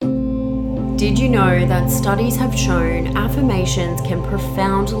Did you know that studies have shown affirmations can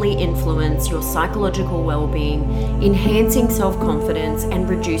profoundly influence your psychological well-being, enhancing self-confidence and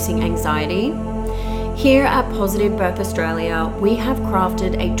reducing anxiety? Here at Positive Birth Australia, we have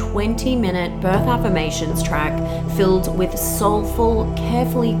crafted a 20-minute birth affirmations track filled with soulful,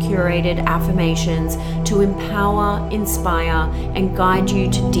 carefully curated affirmations to empower, inspire, and guide you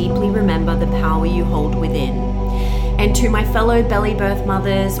to deeply remember the power you hold within. And to my fellow belly birth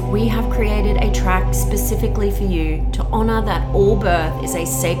mothers, we have created a track specifically for you to honor that all birth is a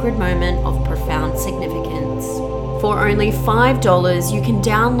sacred moment of profound significance. For only $5, you can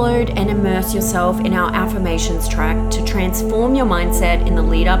download and immerse yourself in our affirmations track to transform your mindset in the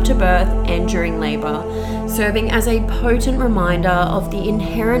lead up to birth and during labor, serving as a potent reminder of the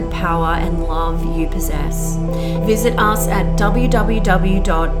inherent power and love you possess. Visit us at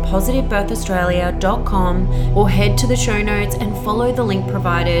www.positivebirthaustralia.com or head to the show notes and follow the link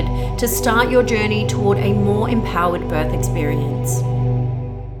provided to start your journey toward a more empowered birth experience.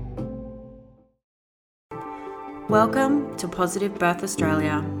 Welcome to Positive Birth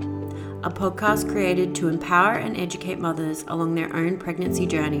Australia, a podcast created to empower and educate mothers along their own pregnancy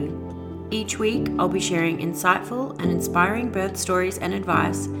journey. Each week, I'll be sharing insightful and inspiring birth stories and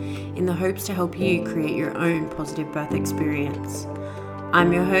advice in the hopes to help you create your own positive birth experience.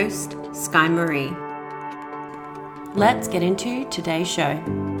 I'm your host, Sky Marie. Let's get into today's show.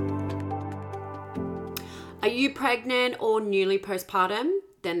 Are you pregnant or newly postpartum?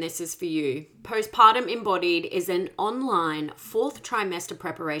 Then this is for you. Postpartum Embodied is an online 4th trimester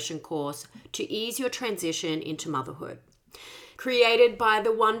preparation course to ease your transition into motherhood. Created by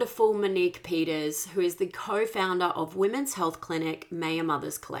the wonderful Monique Peters, who is the co-founder of women's health clinic Maya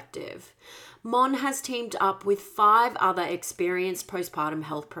Mothers Collective. Mon has teamed up with 5 other experienced postpartum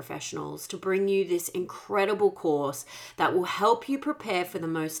health professionals to bring you this incredible course that will help you prepare for the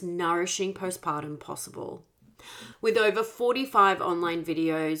most nourishing postpartum possible. With over 45 online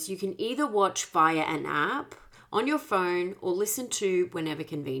videos, you can either watch via an app, on your phone, or listen to whenever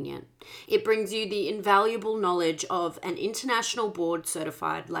convenient. It brings you the invaluable knowledge of an international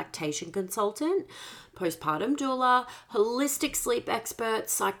board-certified lactation consultant, postpartum doula, holistic sleep expert,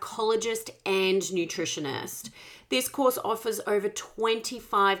 psychologist, and nutritionist. This course offers over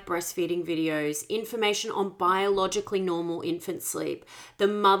 25 breastfeeding videos, information on biologically normal infant sleep, the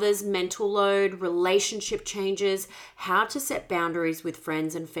mother's mental load, relationship changes, how to set boundaries with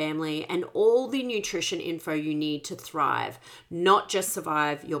friends and family, and all the nutrition info you need to thrive, not just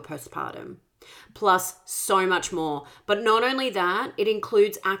survive your postpartum. Plus so much more. But not only that, it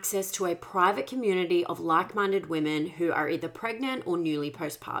includes access to a private community of like-minded women who are either pregnant or newly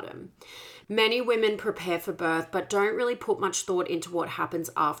postpartum. Many women prepare for birth but don't really put much thought into what happens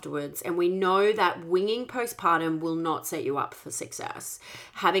afterwards, and we know that winging postpartum will not set you up for success.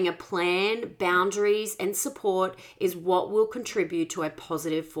 Having a plan, boundaries, and support is what will contribute to a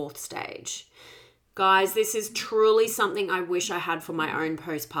positive 4th stage. Guys, this is truly something I wish I had for my own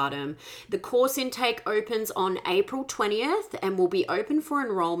postpartum. The course intake opens on April 20th and will be open for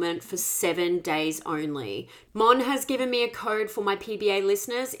enrollment for 7 days only. Mon has given me a code for my PBA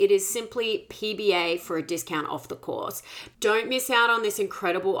listeners. It is simply PBA for a discount off the course. Don't miss out on this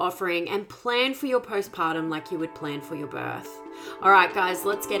incredible offering and plan for your postpartum like you would plan for your birth. All right, guys,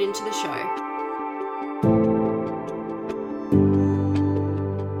 let's get into the show.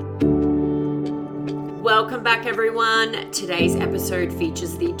 Welcome back, everyone. Today's episode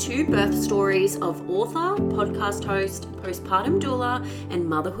features the 2 birth stories of author, podcast host, postpartum doula, and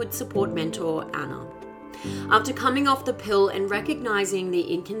motherhood support mentor, Anna. After coming off the pill and recognizing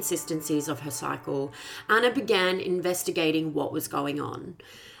the inconsistencies of her cycle, Anna began investigating what was going on.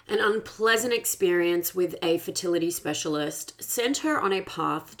 An unpleasant experience with a fertility specialist sent her on a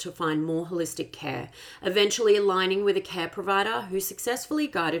path to find more holistic care, eventually aligning with a care provider who successfully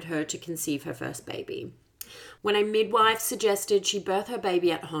guided her to conceive her first baby. When a midwife suggested she birth her baby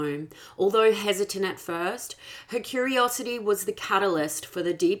at home, although hesitant at first, her curiosity was the catalyst for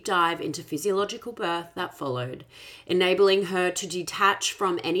the deep dive into physiological birth that followed, enabling her to detach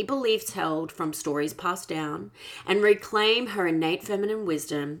from any beliefs held from stories passed down and reclaim her innate feminine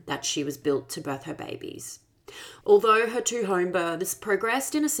wisdom that she was built to birth her babies. Although her 2 home births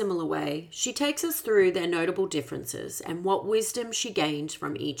progressed in a similar way, she takes us through their notable differences and what wisdom she gained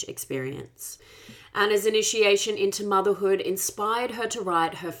from each experience. Anna's initiation into motherhood inspired her to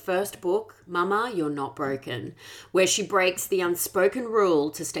write her first book, Mama, You're Not Broken, where she breaks the unspoken rule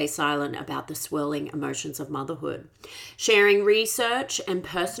to stay silent about the swirling emotions of motherhood, sharing research and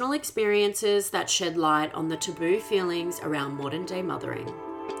personal experiences that shed light on the taboo feelings around modern-day mothering.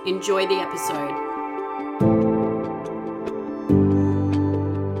 Enjoy the episode.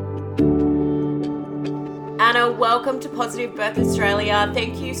 Anna, welcome to Positive Birth Australia.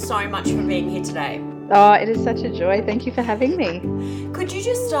 Thank you so much for being here today. Oh, it is such a joy. Thank you for having me. Could you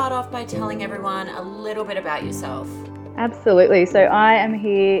just start off by telling everyone a little bit about yourself? Absolutely. So I am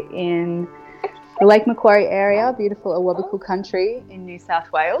here in the Lake Macquarie area, beautiful Awabakal country in New South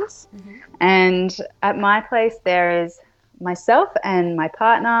Wales. Mm-hmm. And at my place there is myself and my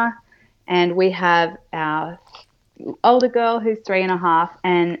partner, and we have our older girl who's 3.5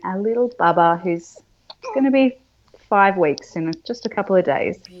 and our little Bubba who's going to be 5 weeks in just a couple of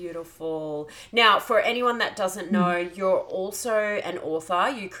days. Beautiful. Now, for anyone that doesn't know, you're also an author.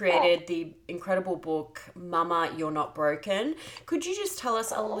 You created the incredible book, Mama, You're Not Broken. Could you just tell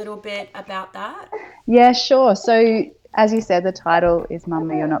us a little bit about that? Yeah, sure. So as you said, the title is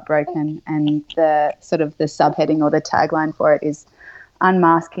Mama, You're Not Broken, and the sort of the subheading or the tagline for it is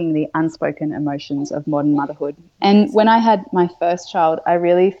Unmasking the Unspoken Emotions of Modern Motherhood. And when I had my first child, I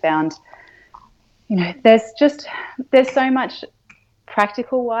really found, there's so much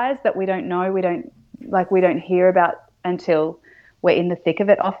practical wise that we don't know, we don't hear about until we're in the thick of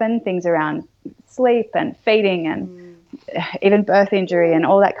it often, things around sleep and feeding and even birth injury and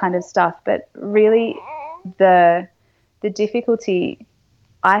all that kind of stuff. But really the difficulty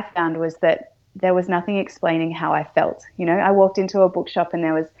I found was that there was nothing explaining how I felt. I walked into a bookshop and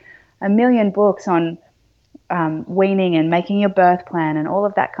there was a million books on weaning and making your birth plan and all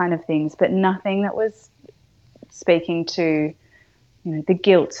of that kind of things, but nothing that was speaking to the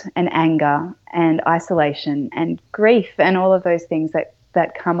guilt and anger and isolation and grief and all of those things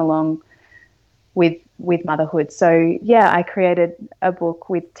that come along with motherhood. So yeah, I created a book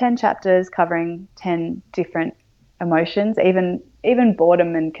with 10 chapters covering 10 different emotions, even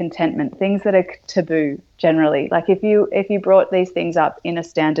boredom and contentment, things that are taboo generally. Like if you brought these things up in a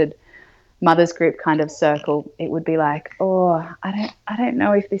standard mothers group kind of circle, it would be like, oh, I don't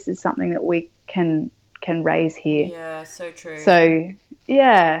know if this is something that we can raise here. Yeah, so true. So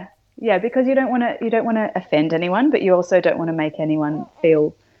yeah, because you don't want to offend anyone, but you also don't want to make anyone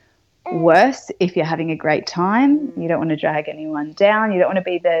feel worse if you're having a great time. You don't want to drag anyone down. You don't want to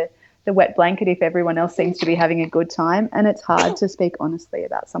be the wet blanket if everyone else seems to be having a good time. And it's hard to speak honestly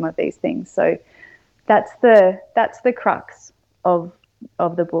about some of these things. So that's the crux of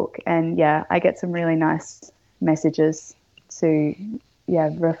the book. And yeah, I get some really nice messages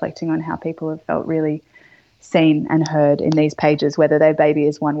reflecting on how people have felt really seen and heard in these pages, whether their baby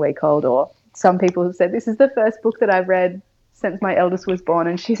is 1 week old, or some people have said, this is the first book that I've read since my eldest was born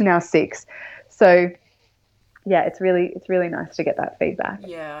and she's now 6. So yeah, it's really nice to get that feedback.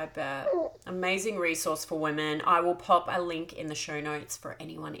 Yeah, I bet. Amazing resource for women. I will pop a link in the show notes for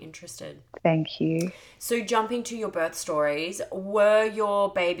anyone interested. Thank you. So jumping to your birth stories, were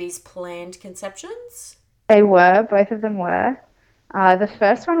your babies planned conceptions? They were, both of them were. The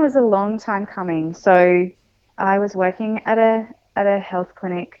first one was a long time coming. So I was working at a health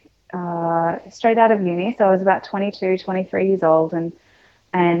clinic straight out of uni. So I was about 22, 23 years old,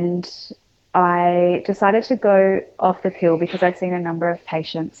 and I decided to go off the pill because I'd seen a number of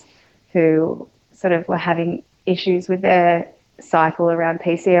patients who sort of were having issues with their cycle around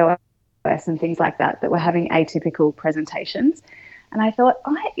PCOS and things like that were having atypical presentations. And I thought,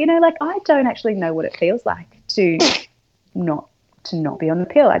 I don't actually know what it feels like to not be on the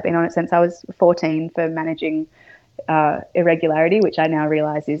pill. I'd been on it since I was 14 for managing irregularity, which I now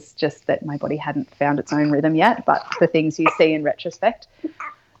realise is just that my body hadn't found its own rhythm yet, but the things you see in retrospect.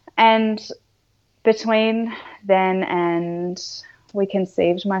 And between then and we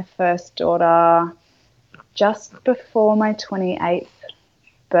conceived my first daughter just before my 28th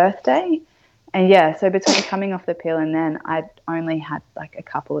birthday. And yeah, so between coming off the pill and then, I'd only had like a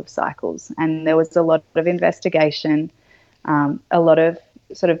couple of cycles, and there was a lot of investigation, a lot of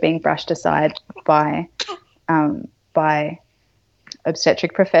sort of being brushed aside by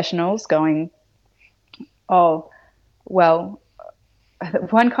obstetric professionals going, oh, well,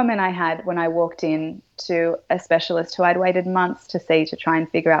 one comment I had when I walked in to a specialist who I'd waited months to see to try and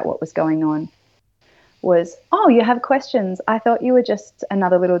figure out what was going on was, oh, you have questions. I thought you were just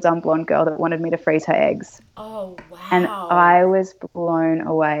another little dumb blonde girl that wanted me to freeze her eggs. Oh, wow. And I was blown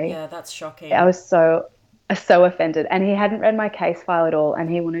away. Yeah, that's shocking. I was so offended. And he hadn't read my case file at all,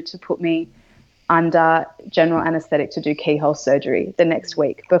 and he wanted to put me under general anaesthetic to do keyhole surgery the next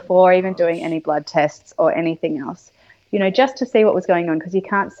week before even doing any blood tests or anything else, just to see what was going on, because you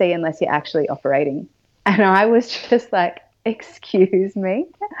can't see unless you're actually operating. And I was just like, excuse me,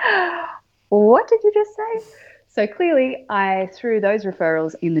 what did you just say? So clearly I threw those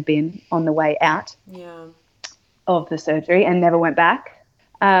referrals in the bin on the way out of the surgery and never went back.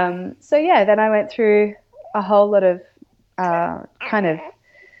 Then I went through a whole lot of kind of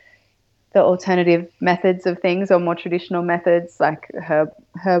the alternative methods of things, or more traditional methods like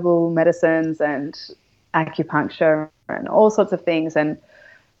herbal medicines and acupuncture and all sorts of things. And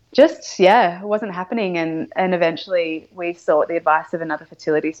just, it wasn't happening. And eventually we sought the advice of another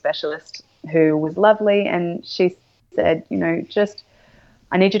fertility specialist who was lovely. And she said, just,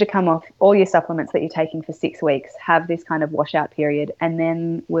 I need you to come off all your supplements that you're taking for 6 weeks, have this kind of washout period, and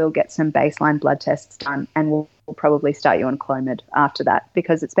then we'll get some baseline blood tests done, and we'll probably start you on Clomid after that,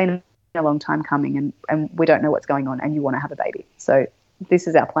 because it's been a long time coming and we don't know what's going on, and you want to have a baby. So this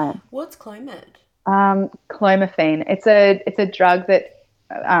is our plan. What's Clomid? Clomiphene. It's a drug that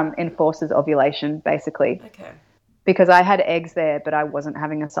enforces ovulation, basically. Okay. Because I had eggs there, but I wasn't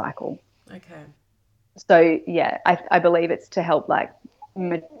having a cycle. Okay. So yeah, I believe it's to help like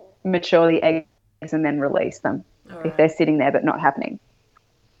mature the eggs and then release them if they're sitting there but not happening.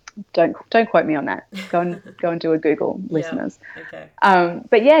 Don't quote me on that. Go and do a Google, listeners. Okay.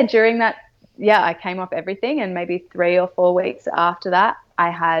 But yeah, during that, I came off everything, and maybe 3 or 4 weeks after that, I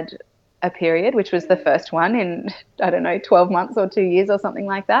had a period, which was the first one in, I don't know, 12 months or 2 years or something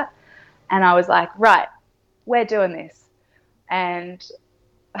like that. And I was like, right, we're doing this. And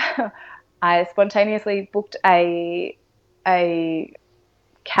I spontaneously booked a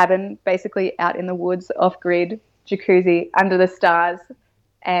cabin basically out in the woods, off-grid, jacuzzi, under the stars,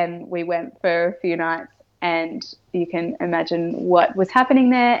 and we went for a few nights, and you can imagine what was happening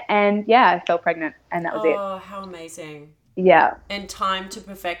there. And I fell pregnant, and that was it. Oh, how amazing. Yeah. And time to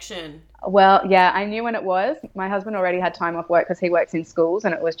perfection. Well, I knew when it was. My husband already had time off work because he works in schools,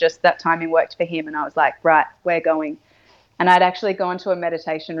 and it was just that timing worked for him, and I was like, right, we're going. And I'd actually gone to a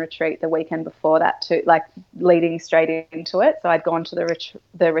meditation retreat the weekend before that too, like leading straight into it. So I'd gone to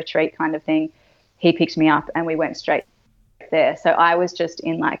the retreat kind of thing. He picked me up and we went straight there. So I was just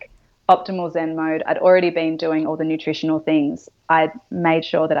in like optimal Zen mode. I'd already been doing all the nutritional things. I'd made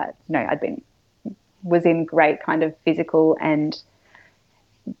sure that was in great kind of physical and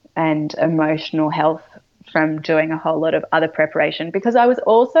emotional health from doing a whole lot of other preparation, because I was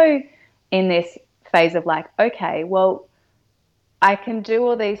also in this phase of like, okay, well, I can do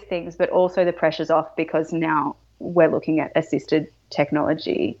all these things, but also the pressure's off because now we're looking at assisted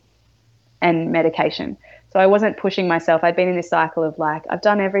technology and medication. So I wasn't pushing myself. I'd been in this cycle of like, I've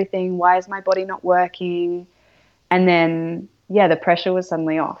done everything. Why is my body not working? And then, the pressure was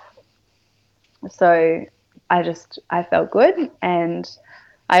suddenly off. So I felt good. And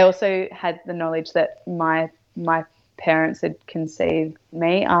I also had the knowledge that my parents had conceived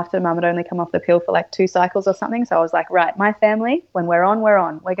me after Mum had only come off the pill for like 2 cycles or something. So I was like, right, my family, when we're on,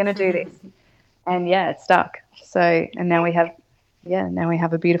 we're going to do this. And it stuck. So, and now we have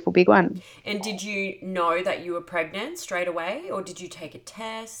a beautiful big one. And did you know that you were pregnant straight away, or did you take a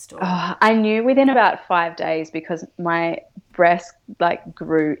test? Or? I knew within about 5 days, because my breast like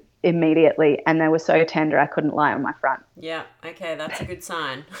grew immediately and they were so tender I couldn't lie on my front. Yeah, okay, that's a good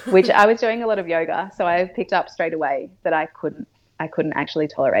sign. Which I was doing a lot of yoga, so I picked up straight away that I couldn't actually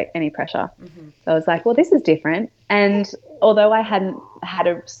tolerate any pressure. Mm-hmm. So I was like, well, this is different. And although I hadn't had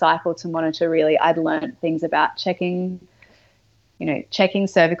a cycle to monitor really, I'd learned things about checking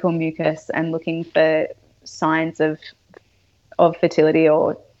cervical mucus and looking for signs of fertility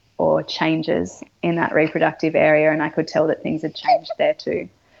or changes in that reproductive area, and I could tell that things had changed there too.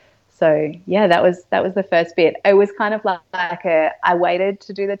 So that was the first bit. It was kind of like I waited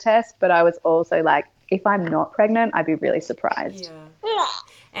to do the test, but I was also like, if I'm not pregnant, I'd be really surprised. Yeah.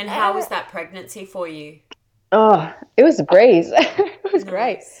 And how was that pregnancy for you? Oh, it was a breeze. It was nice.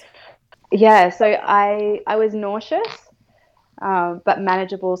 Great. Yeah, so I was nauseous, but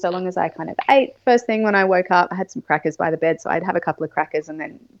manageable so long as I kind of ate. First thing when I woke up, I had some crackers by the bed, so I'd have a couple of crackers and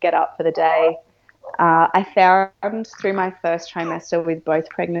then get up for the day. I found through my first trimester with both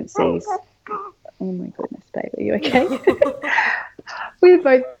pregnancies. Oh my goodness, babe, are you okay? With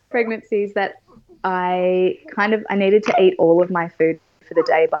both pregnancies that I needed to eat all of my food for the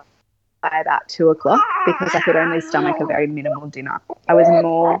day by about 2:00 because I could only stomach a very minimal dinner. I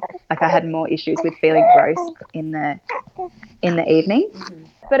had more issues with feeling gross in the evening. Mm-hmm.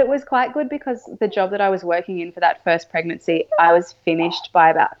 But it was quite good because the job that I was working in for that first pregnancy, I was finished by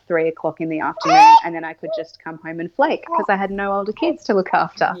about 3:00 in the afternoon, and then I could just come home and flake because I had no older kids to look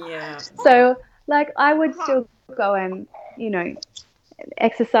after. Yeah. So I would still go and,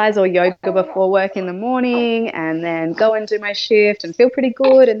 exercise or yoga before work in the morning and then go and do my shift and feel pretty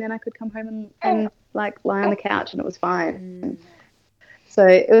good, and then I could come home and lie on the couch and it was fine. So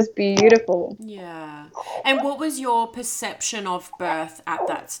it was beautiful. Yeah. And what was your perception of birth at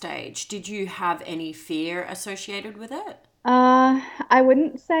that stage? Did you have any fear associated with it? I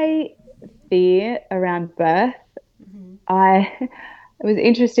wouldn't say fear around birth. Mm-hmm. It was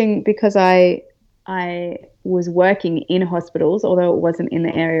interesting because I was working in hospitals, although it wasn't in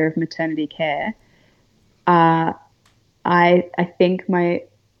the area of maternity care. Uh, I think my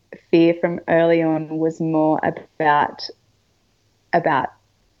fear from early on was more about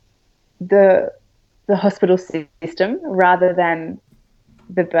the hospital system rather than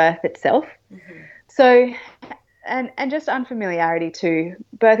the birth itself. Mm-hmm. So, and just unfamiliarity too.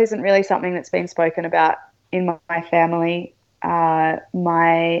 Birth isn't really something that's been spoken about in my family.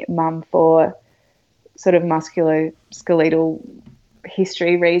 My mum, for sort of musculoskeletal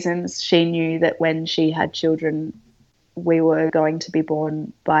history reasons, she knew that when she had children, we were going to be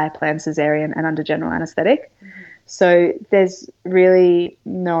born by a planned cesarean and under general anaesthetic. Mm-hmm. So there's really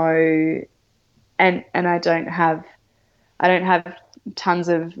no, and I don't have tons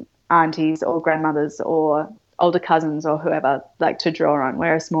of aunties or grandmothers or older cousins or whoever like to draw on.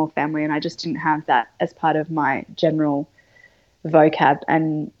 We're a small family, and I just didn't have that as part of my general vocab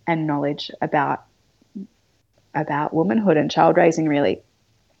and knowledge about womanhood and child raising, really.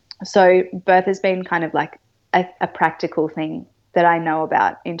 So birth has been kind of like a practical thing that I know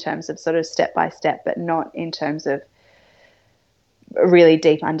about in terms of sort of step by step, but not in terms of a really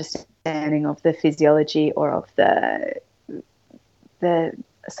deep understanding of the physiology or of the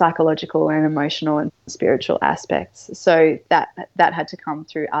psychological and emotional and spiritual aspects. So that had to come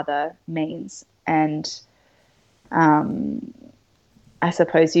through other means. And I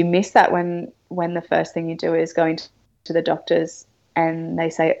suppose you miss that when the first thing you do is going to the doctors and they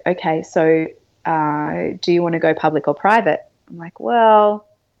say, okay, so do you want to go public or private? I'm like, well,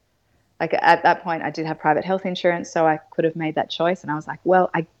 like at that point I did have private health insurance, so I could have made that choice. And I was like, well,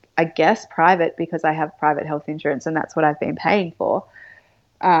 I guess private, because I have private health insurance and that's what I've been paying for.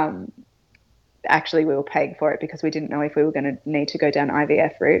 Actually, we were paying for it because we didn't know if we were going to need to go down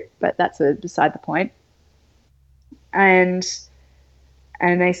IVF route, but that's beside the point. And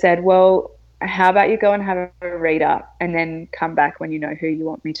they said, well, how about you go and have a read up and then come back when you know who you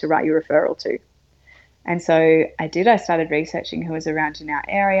want me to write your referral to. And so I did. I started researching who was around in our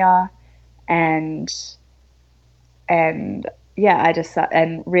area, and yeah,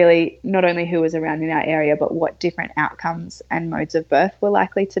 and really not only who was around in our area, but what different outcomes and modes of birth were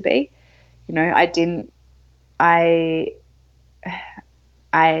likely to be. You know, I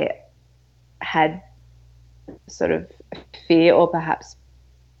had sort of fear or perhaps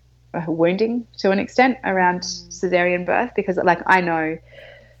wounding to an extent around cesarean birth, because like I know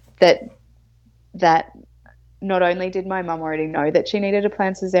that not only did my mum already know that she needed a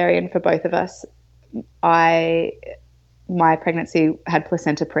planned cesarean for both of us, my pregnancy had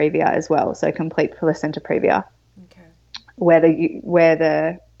placenta previa as well, so complete placenta previa. Okay. Where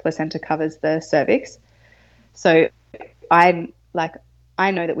the placenta covers the cervix. So I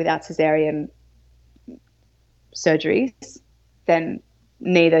know that without cesarean surgeries, then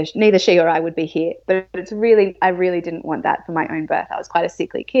neither she or I would be here. But I really didn't want that for my own birth. I was quite a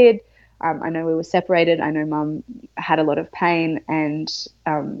sickly kid. I know we were separated. I know Mum had a lot of pain and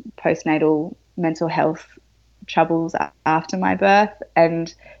postnatal mental health troubles after my birth,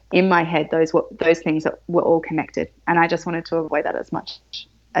 and in my head those things were all connected, and I just wanted to avoid that as much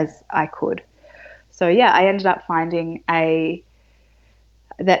as I could. So yeah, I ended up finding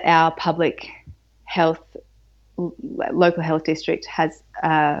that our public health local health district has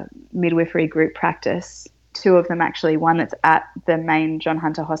a midwifery group practice, two of them actually, one that's at the main John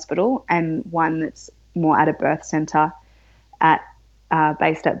Hunter Hospital and one that's more at a birth centre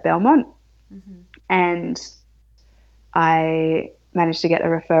based at Belmont. Mm-hmm. And I managed to get a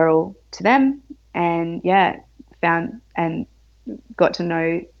referral to them, and found and got to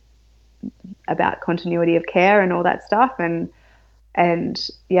know about continuity of care and all that stuff, and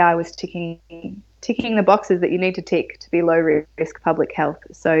I was ticking the boxes that you need to tick to be low risk public health.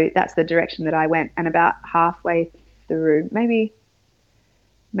 So that's the direction that I went, and about halfway through, maybe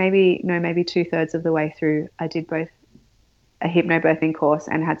 2/3 of the way through, I did both a hypnobirthing course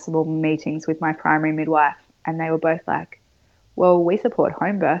and had some more meetings with my primary midwife, and they were both like, well, we support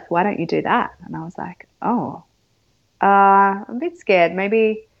home birth, why don't you do that? And I was like, I'm a bit scared,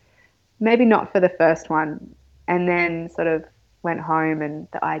 maybe not for the first one. And then sort of went home, and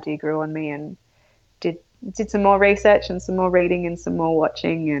the idea grew on me, and did some more research and some more reading and some more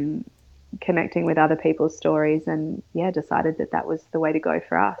watching and connecting with other people's stories, and decided that was the way to go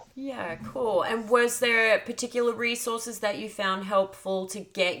for us. Yeah, cool. And was there particular resources that you found helpful to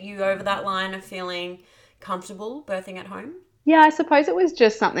get you over that line of feeling comfortable birthing at home? Yeah, I suppose it was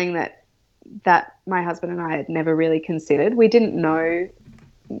just something that my husband and I had never really considered. We didn't know.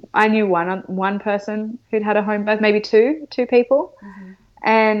 I knew one person who'd had a home birth, maybe two people, mm-hmm.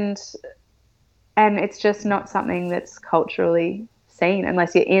 and it's just not something that's culturally seen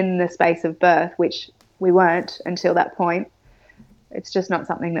unless you're in the space of birth, which we weren't until that point. It's just not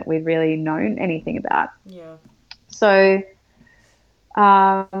something that we've really known anything about. Yeah. So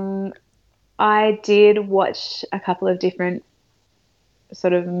I did watch a couple of different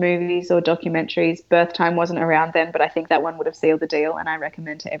sort of movies or documentaries. Birth Time wasn't around then, but I think that one would have sealed the deal, and I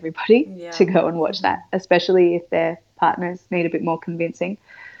recommend to everybody to go and watch that, especially if their partners need a bit more convincing.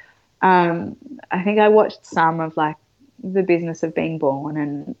 I think I watched some of like The Business of Being Born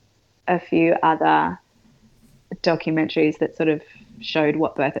and a few other documentaries that sort of showed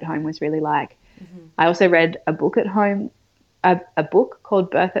what birth at home was really like. I also read a book at home, a book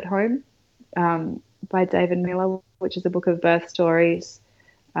called Birth at Home by David Miller, which is a book of birth stories.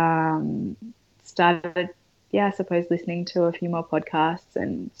 Started, I suppose, listening to a few more podcasts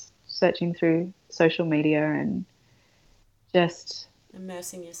and searching through social media and just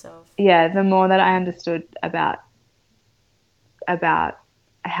immersing yourself. Yeah, the more that I understood about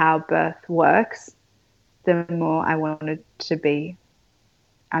how birth works, the more I wanted to be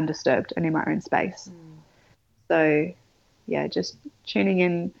undisturbed and in my own space. So, yeah, just tuning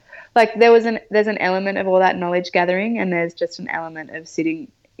in. Like there's an element of all that knowledge gathering, and there's just an element of sitting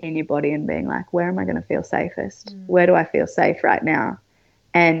in your body and being like, where am I going to feel safest? Where do I feel safe right now?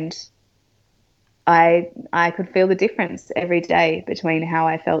 And I could feel the difference every day between how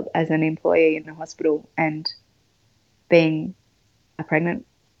I felt as an employee in the hospital and being a pregnant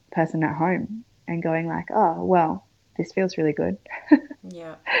person at home and going like, oh, well, this feels really good.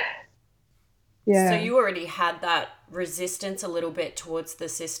 Yeah. Yeah. So you already had that resistance a little bit towards the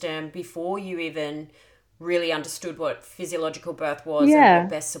system before you even really understood what physiological birth was and what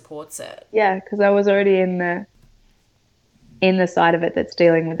best supports it. Yeah, because I was already in the side of it that's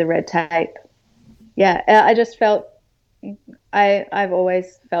dealing with the red tape. Yeah, I just felt I've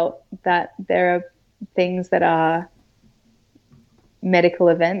always felt that there are things that are medical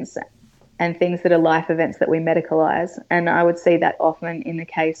events and things that are life events that we medicalize, and I would see that often in the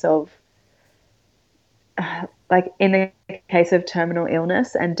case of terminal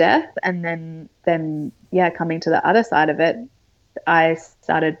illness and death, and then coming to the other side of it, I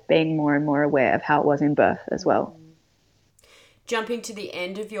started being more and more aware of how it was in birth as well. Jumping to the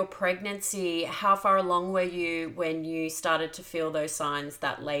end of your pregnancy, how far along were you when you started to feel those signs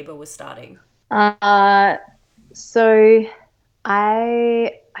that labor was starting? So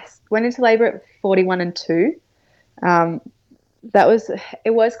I went into labor at 41 and 2.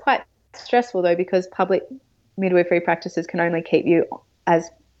 It was quite stressful though, because public midwifery practices can only keep you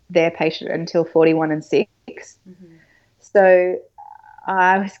as their patient until 41 and 6. So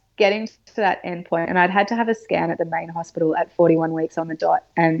I was getting to that end point, and I'd had to have a scan at the main hospital at 41 weeks on the dot,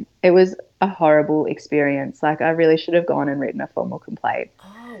 and it was a horrible experience. Like I really should have gone and written a formal complaint.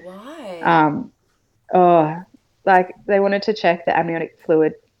 Oh, why? Like they wanted to check the amniotic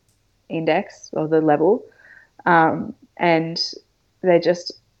fluid index or the level, and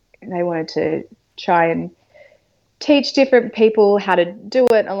they wanted to try and teach different people how to do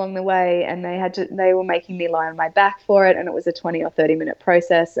it along the way, and they were making me lie on my back for it, and it was a 20 or 30 minute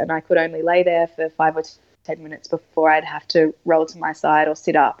process, and I could only lay there for 5 or 10 minutes before I'd have to roll to my side or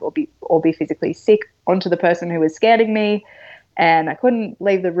sit up or be physically sick onto the person who was scanning me. And I couldn't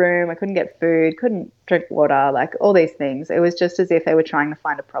leave the room, I couldn't get food, couldn't drink water, like all these things. It was just as if they were trying to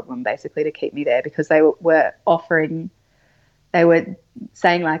find a problem basically to keep me there, because they were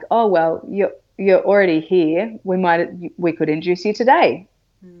saying like, oh well, you're already here, we could induce you today.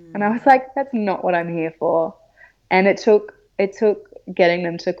 And I was like, that's not what I'm here for. And it took getting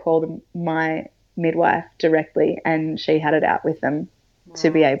them to call my midwife directly, and she had it out with them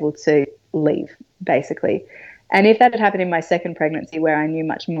to be able to leave basically. And if that had happened in my second pregnancy where I knew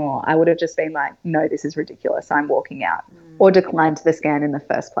much more, I would have just been like, no, this is ridiculous, I'm walking out, or declined the scan in the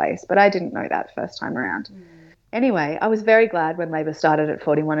first place. But I didn't know that first time around. Anyway, I was very glad when labour started at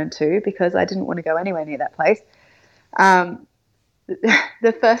 41 and 2, because I didn't want to go anywhere near that place.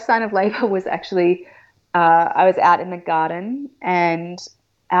 The first sign of labour was actually I was out in the garden, and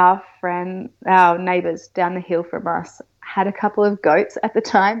our neighbours down the hill from us had a couple of goats at the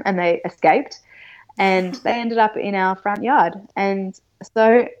time, and they escaped, and they ended up in our front yard. And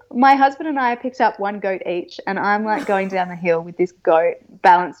so my husband and I picked up one goat each, and I'm like going down the hill with this goat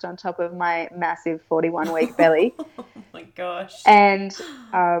balanced on top of my massive 41-week belly. Oh my gosh. And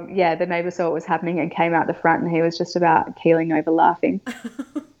the neighbour saw what was happening and came out the front, and he was just about keeling over laughing.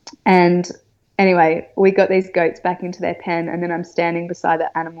 And anyway, we got these goats back into their pen, and then I'm standing beside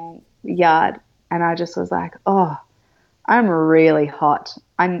the animal yard, and I just was like, oh, I'm really hot.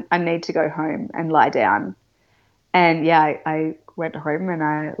 I need to go home and lie down. And I went home and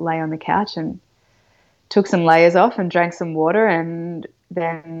I lay on the couch and took some layers off and drank some water, and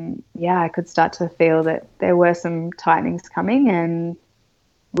then, I could start to feel that there were some tightenings coming, and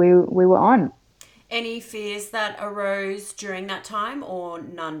we were on. Any fears that arose during that time, or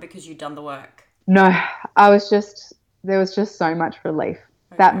none because you'd done the work? No, there was just so much relief.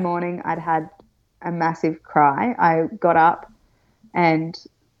 Okay. That morning I'd had a massive cry. I got up and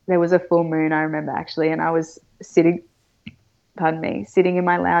there was a full moon, I remember actually, and I was sitting in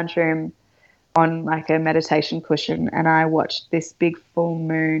my lounge room on like a meditation cushion, and I watched this big full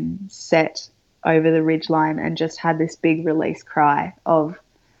moon set over the ridgeline and just had this big release cry of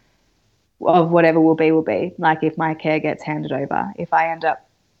whatever will be. Like if my care gets handed over, if I end up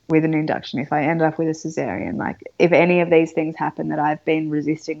with an induction, if I end up with a cesarean, like if any of these things happen that I've been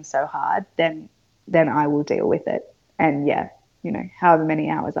resisting so hard, then I will deal with it. And however many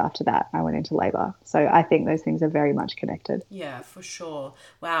hours after that, I went into labor. So I think those things are very much connected. Yeah, for sure.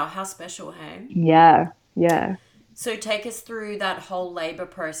 Wow, how special, hey? Yeah. So take us through that whole labor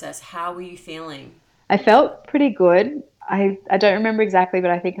process. How were you feeling? I felt pretty good. I don't remember exactly,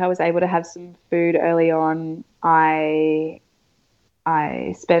 but I think I was able to have some food early on. I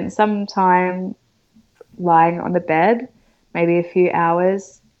spent some time lying on the bed, maybe a few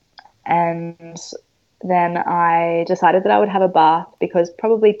hours, and then I decided that I would have a bath, because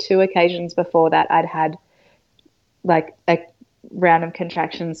probably 2 occasions before that I'd had like a round of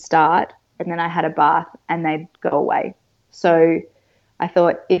contractions start, and then I had a bath and they'd go away. So I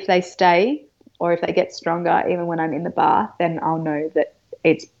thought, if they stay or if they get stronger even when I'm in the bath, then I'll know that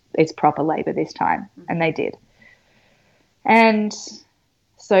it's proper labor this time. And they did. And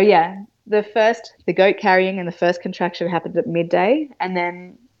so, the goat carrying and the first contraction happened at midday, and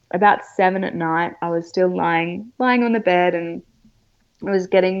then about 7 at night, I was still lying on the bed, and it was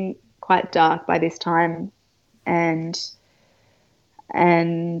getting quite dark by this time. And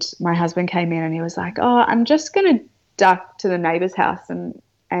my husband came in and he was like, "Oh, I'm just going to duck to the neighbour's house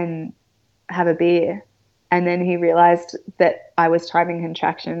and have a beer." And then he realised that I was timing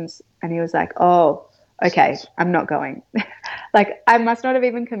contractions, and he was like, "Oh, okay, I'm not going." Like, I must not have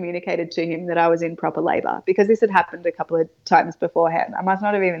even communicated to him that I was in proper labour, because this had happened a couple of times beforehand. I must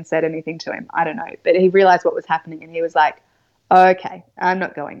not have even said anything to him. I don't know. But he realised what was happening, and he was like, "Okay, I'm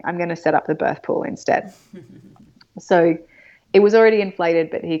not going. I'm going to set up the birth pool instead." So it was already inflated,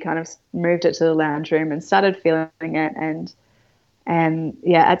 but he kind of moved it to the lounge room and started feeling it. And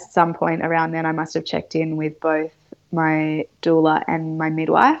at some point around then, I must have checked in with both my doula and my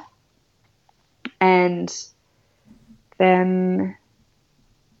midwife. And then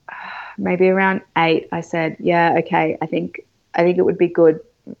maybe around 8, I said, "Yeah, okay, I think it would be good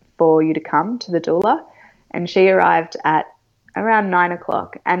for you to come to the doula." And she arrived at around 9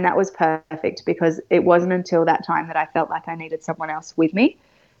 o'clock, and that was perfect, because it wasn't until that time that I felt like I needed someone else with me.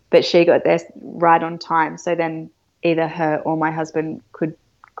 But she got there right on time, so then either her or my husband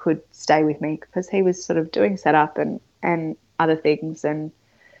could stay with me, because he was sort of doing setup and other things. And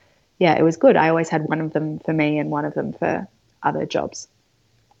it was good. I always had one of them for me and one of them for other jobs.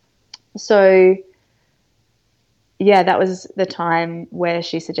 So that was the time where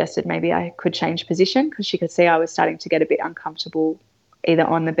she suggested maybe I could change position, because she could see I was starting to get a bit uncomfortable either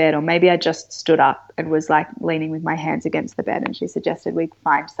on the bed, or maybe I just stood up and was like leaning with my hands against the bed, and she suggested we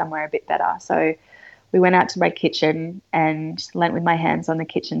find somewhere a bit better. So we went out to my kitchen and leant with my hands on the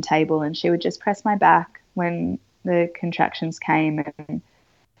kitchen table, and she would just press my back when the contractions came, and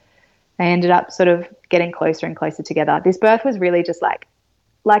they ended up sort of getting closer and closer together. This birth was really just like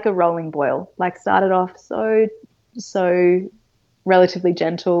a rolling boil. Like, started off so relatively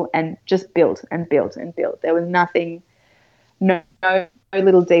gentle and just built and built and built. There was nothing, no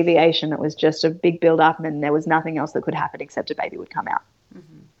little deviation. It was just a big build up, and there was nothing else that could happen except a baby would come out.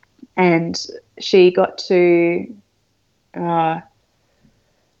 Mm-hmm. And she got to, I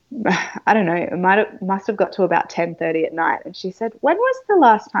don't know, it must have got to about 10:30 at night. And she said, "When was the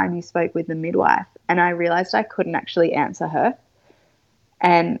last time you spoke with the midwife?" And I realised I couldn't actually answer her,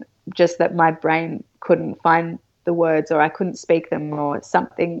 and just that my brain couldn't find the words, or I couldn't speak them, or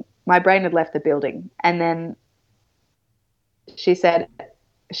something. My brain had left the building. And then she said,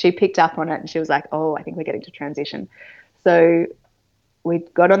 she picked up on it, and she was like, "Oh, I think we're getting to transition." So we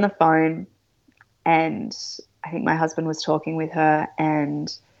got on the phone, and I think my husband was talking with her,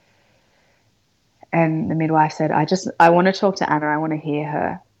 and the midwife said, I want to talk to Anna. I want to hear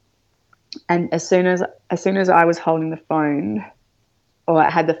her." And as soon as I was holding the phone, or I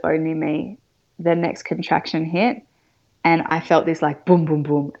had the phone near me, the next contraction hit, and I felt this like boom, boom,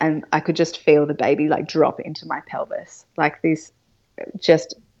 boom, and I could just feel the baby like drop into my pelvis, like this,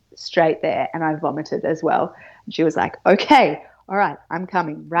 just straight there, and I vomited as well. And she was like, "Okay, all right, I'm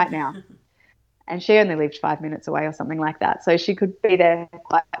coming right now." and she only lived 5 minutes away or something like that. So she could be there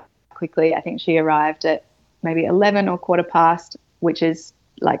quite quickly. I think she arrived at maybe 11 or quarter past, which is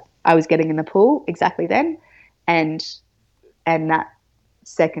like I was getting in the pool exactly then. And that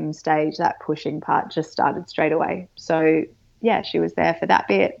second stage, that pushing part, just started straight away. So, yeah, she was there for that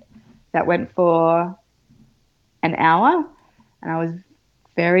bit. That went for an hour, and I was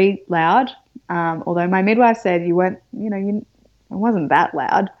very loud. Although my midwife said you weren't, it wasn't that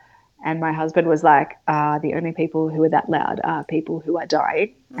loud. And my husband was like, the only people who are that loud are people who are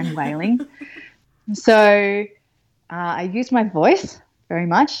dying and wailing. So I used my voice very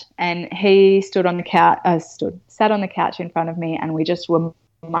much, and he sat on the couch in front of me, and we just were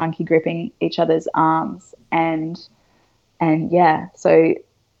monkey gripping each other's arms. And yeah, so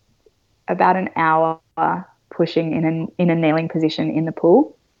about an hour pushing in a kneeling position in the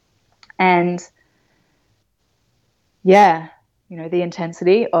pool. And yeah, the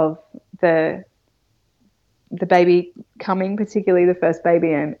intensity of the baby coming, particularly the first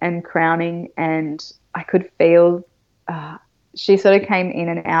baby, and crowning, and I could feel she sort of came in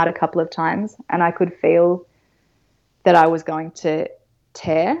and out a couple of times, and I could feel that I was going to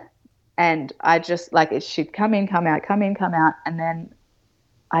tear, and I just she'd come in, come out, come in, come out, and then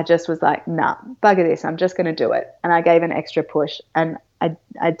I just was like, nah, bugger this, I'm just going to do it. And I gave an extra push, and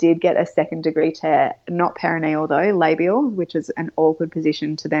I did get a 2nd-degree tear, not perineal though, labial, which is an awkward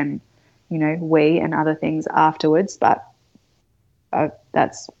position to then, wee and other things afterwards. But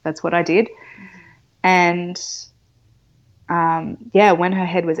that's what I did. And when her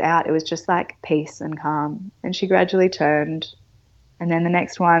head was out, it was just like peace and calm. And she gradually turned. And then the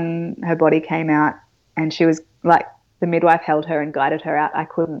next one, her body came out, and she was like, the midwife held her and guided her out. I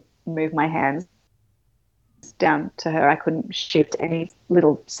couldn't move my hands down to her. I couldn't shift any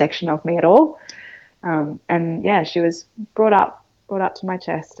little section of me at all. And yeah, she was brought up to my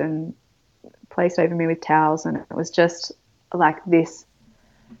chest and placed over me with towels, and it was just like this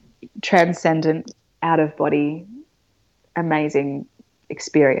transcendent, out of body, amazing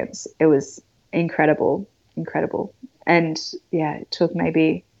experience. It was incredible. And yeah, it took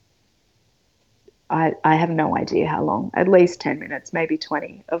maybe, I have no idea how long, at least 10 minutes, maybe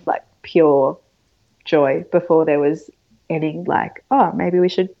 20, of like pure joy before there was any like, oh, maybe we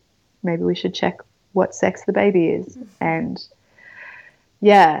should check what sex the baby is. And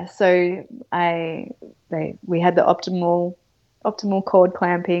yeah, so we had the optimal cord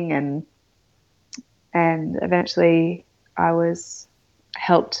clamping, and eventually I was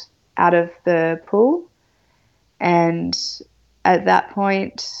helped out of the pool. And at that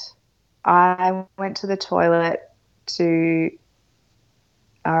point I went to the toilet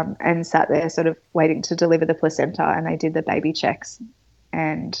and sat there sort of waiting to deliver the placenta, and they did the baby checks.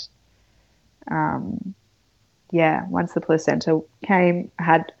 And once the placenta came, I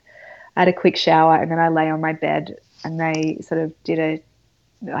had a quick shower, and then I lay on my bed, and they sort of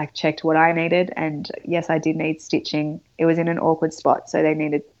checked what I needed. And yes, I did need stitching. It was in an awkward spot, so they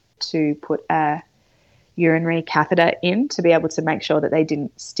needed to put a urinary catheter in to be able to make sure that they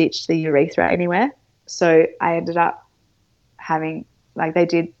didn't stitch the urethra anywhere. So I ended up having, they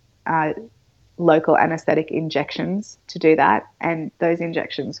did local anesthetic injections to do that, and those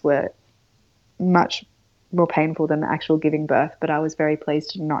injections were much more painful than the actual giving birth, but I was very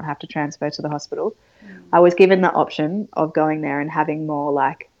pleased to not have to transfer to the hospital. I was given the option of going there and having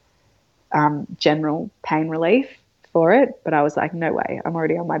more general pain relief for it, but I was like, no way, I'm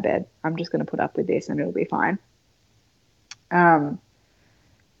already on my bed. I'm just going to put up with this and it'll be fine. And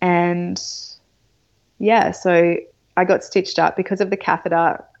yeah, so I got stitched up because of the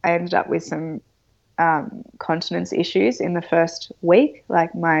catheter. I ended up with some continence issues in the first week.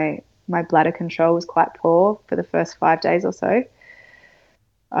 Like my bladder control was quite poor for the first 5 days or so.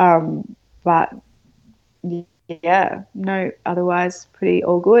 But yeah, no, otherwise pretty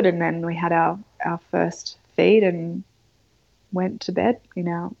all good. And then we had our first feed and went to bed in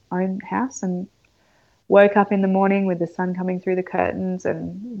our own house, and woke up in the morning with the sun coming through the curtains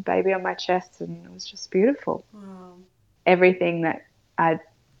and baby on my chest, and it was just beautiful. Wow. Everything that I'd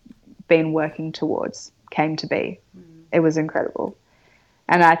been working towards came to be. It was incredible.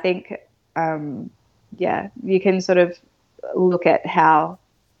 And I think, you can sort of look at how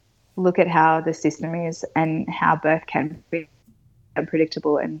the system is and how birth can be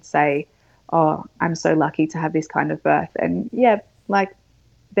unpredictable and say, oh, I'm so lucky to have this kind of birth. And yeah,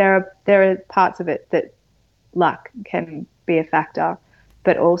 there are parts of it that luck can be a factor,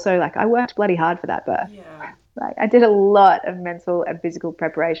 but also I worked bloody hard for that birth. Yeah. I did a lot of mental and physical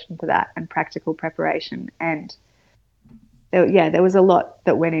preparation for that, and practical preparation, and there was a lot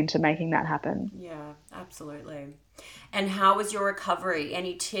that went into making that happen. Yeah, absolutely. And how was your recovery?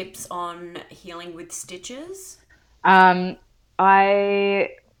 Any tips on healing with stitches? Um,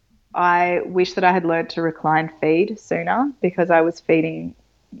 I I wish that I had learned to recline feed sooner because I was feeding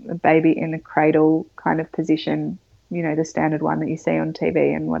the baby in a cradle kind of position, the standard one that you see on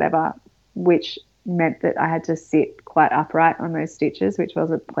TV and whatever, which meant that I had to sit quite upright on those stitches, which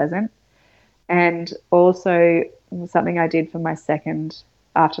wasn't pleasant. And also, something I did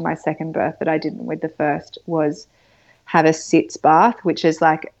after my second birth that I didn't with the first was have a sits bath, which is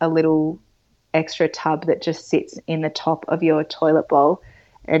like a little extra tub that just sits in the top of your toilet bowl.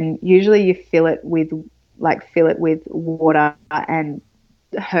 And usually you fill it with water and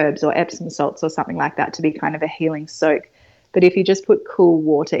herbs or Epsom salts or something like that to be kind of a healing soak. But if you just put cool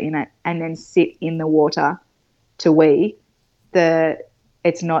water in it and then sit in the water to wee,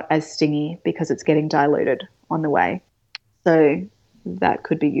 it's not as stingy because it's getting diluted on the way. So that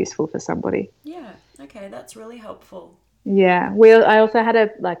could be useful for somebody. Yeah, okay, that's really helpful. Yeah, I also had a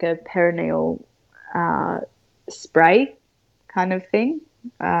perineal spray kind of thing,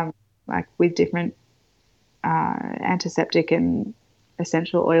 like with different antiseptic and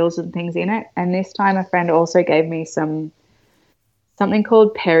essential oils and things in it. And this time, a friend also gave me something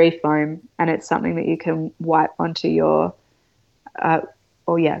called peri foam, and it's something that you can wipe onto your,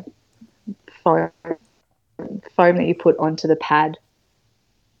 foam that you put onto the pad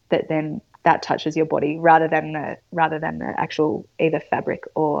that touches your body rather than the actual either fabric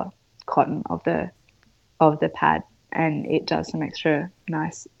or cotton of the pad, and it does some extra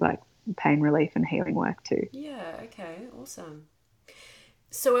nice like pain relief and healing work too. Yeah, okay, awesome.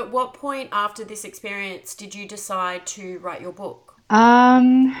 So at what point after this experience did you decide to write your book?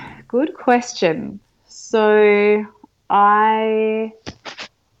 Good question. So I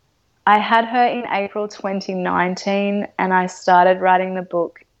I had her in April 2019 and I started writing the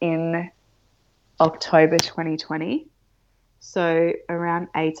book in October 2020. So around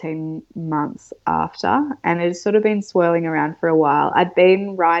 18 months after, and it's sort of been swirling around for a while. I'd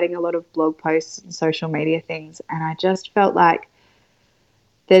been writing a lot of blog posts and social media things, and I just felt like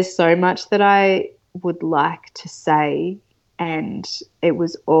there's so much that I would like to say, and it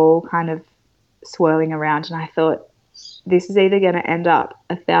was all kind of swirling around. And I thought, this is either going to end up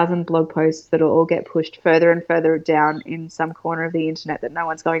 1,000 blog posts that'll all get pushed further and further down in some corner of the internet that no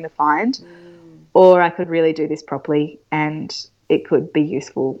one's going to find, or I could really do this properly and it could be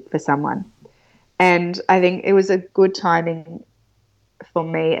useful for someone. And I think it was a good timing for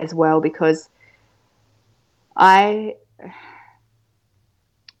me as well because I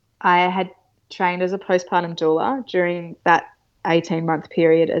had trained as a postpartum doula during that 18-month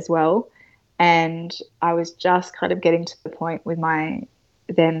period as well. And I was just kind of getting to the point with my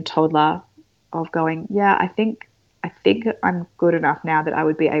then toddler of going, yeah, I think I'm good enough now that I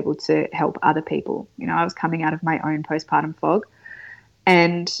would be able to help other people. I was coming out of my own postpartum fog.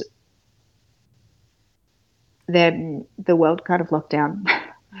 And then the world kind of locked down.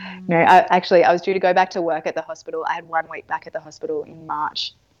 I was due to go back to work at the hospital. I had 1 week back at the hospital in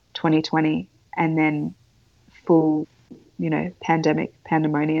March 2020, and then full,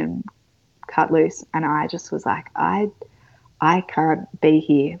 pandemonium cut loose. And I just was like, I can't be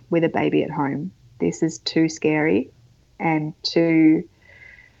here with a baby at home. This is too scary and too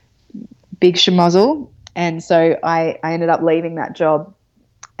big schmozzle. And so I ended up leaving that job.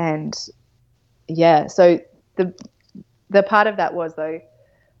 And yeah, so the part of that was, though,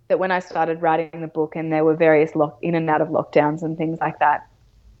 that when I started writing the book and there were various in and out of lockdowns and things like that,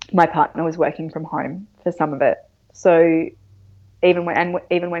 my partner was working from home for some of it. So even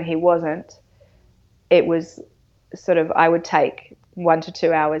when he wasn't, it was sort of, I would take 1 to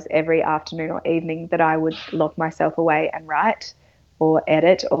 2 hours every afternoon or evening that I would lock myself away and write or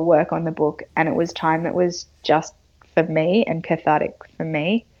edit or work on the book. And it was time that was just for me and cathartic for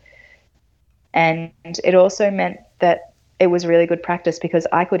me. And it also meant that it was really good practice because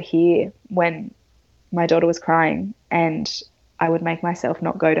I could hear when my daughter was crying and I would make myself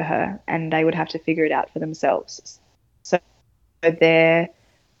not go to her and they would have to figure it out for themselves. So their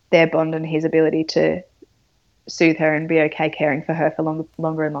bond and his ability to soothe her and be okay caring for her for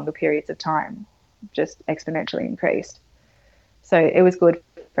longer and longer periods of time just exponentially increased. So it was good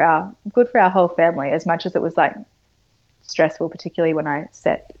for our whole family, as much as it was like stressful, particularly when I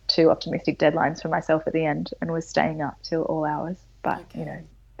set 2 optimistic deadlines for myself at the end and was staying up till all hours. But,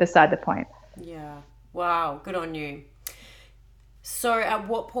 beside the point. Yeah. Wow. Good on you. So at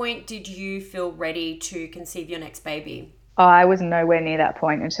what point did you feel ready to conceive your next baby? I was nowhere near that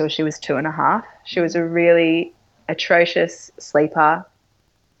point until she was 2.5. She was a really atrocious sleeper.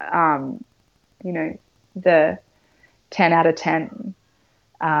 10 out of 10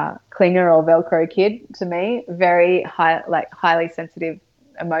 clinger or Velcro kid to me. Very highly sensitive,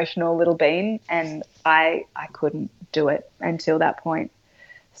 emotional little bean, and I couldn't do it until that point.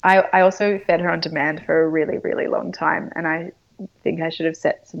 I also fed her on demand for a really, really long time, and I think I should have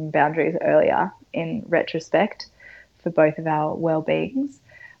set some boundaries earlier in retrospect for both of our well-beings.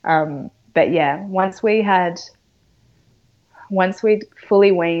 But yeah, once we'd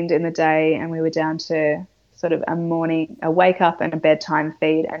fully weaned in the day and we were down to sort of a wake up and a bedtime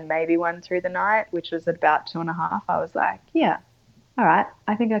feed and maybe one through the night, which was at about 2.5, I was like, yeah, all right,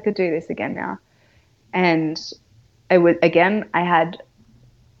 I think I could do this again now. And it was, again, I had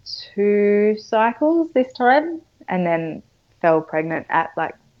 2 cycles this time, and then fell pregnant at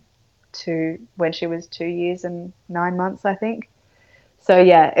like when she was 2 years and 9 months, I think. So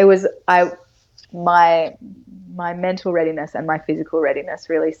yeah, it was my mental readiness and my physical readiness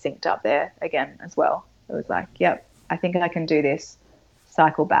really synced up there again as well. It was like, yep, I think I can do this.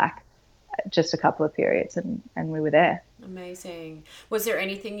 Cycle back just a couple of periods, and we were there. Amazing. Was there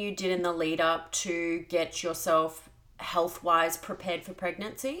anything you did in the lead up to get yourself health-wise prepared for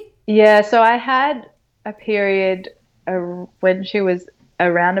pregnancy? Yeah, so I had a period when she was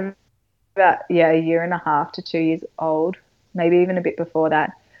around about a year and a half to 2 years old, maybe even a bit before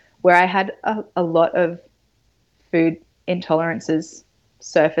that, where I had a lot of food intolerances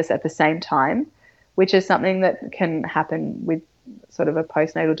surface at the same time, which is something that can happen with sort of a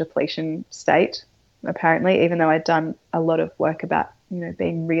postnatal depletion state, apparently, even though I'd done a lot of work about,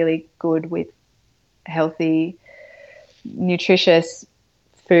 being really good with healthy, nutritious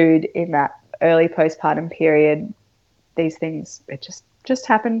food in that early postpartum period. These things, it just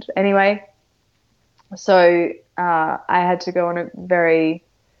happened anyway. So I had to go on a very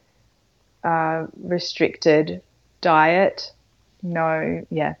restricted diet.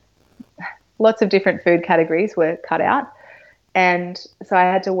 Lots of different food categories were cut out. And so I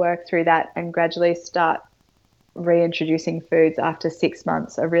had to work through that and gradually start reintroducing foods after 6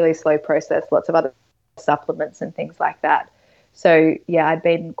 months, a really slow process, lots of other supplements and things like that. So yeah, I'd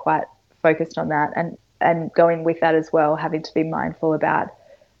been quite focused on that, and going with that as well, having to be mindful about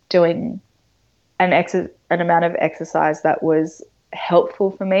doing an amount of exercise that was helpful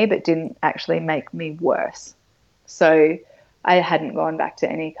for me but didn't actually make me worse. So I hadn't gone back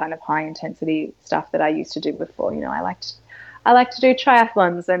to any kind of high intensity stuff that I used to do before. I like to do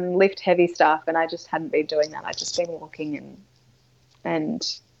triathlons and lift heavy stuff, and I just hadn't been doing that. I'd just been walking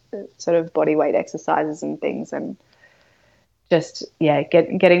and sort of body weight exercises and things, and just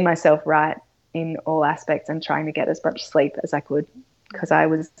getting myself right in all aspects and trying to get as much sleep as I could, because I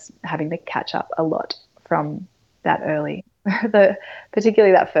was having to catch up a lot from that early,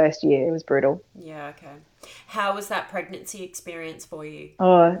 particularly that first year. It was brutal. Yeah, okay. How was that pregnancy experience for you?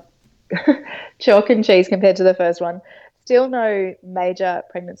 Oh, chalk and cheese compared to the first one. Still no major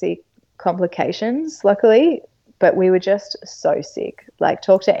pregnancy complications, luckily, but we were just so sick. Like,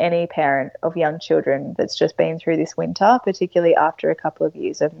 talk to any parent of young children that's just been through this winter, particularly after a couple of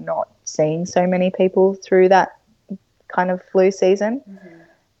years of not seeing so many people through that kind of flu season. Mm-hmm.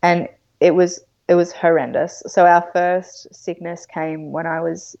 And it was horrendous. So our first sickness came when I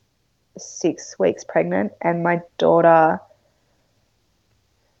was 6 weeks pregnant, and my daughter,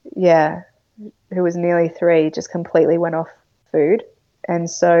 who was nearly 3, just completely went off food. And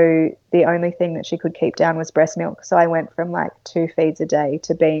so the only thing that she could keep down was breast milk. So I went from like 2 feeds a day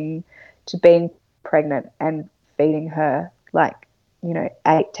to being pregnant and feeding her like,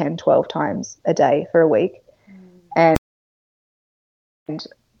 8, 10, 12 times a day for a week. And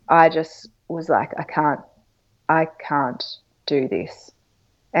I just was like, I can't do this.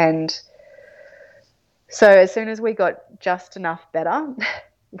 And so as soon as we got just enough better,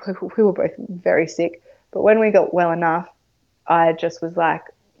 we were both very sick, but when we got well enough, I just was like,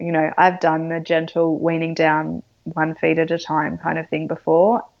 I've done the gentle weaning down 1 feed at a time kind of thing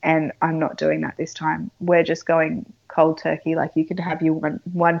before, and I'm not doing that this time. We're just going cold turkey. Like, you can have your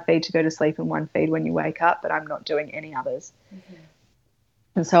one feed to go to sleep and 1 feed when you wake up, but I'm not doing any others. Mm-hmm.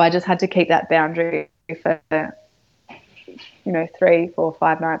 And so I just had to keep that boundary for 3, 4,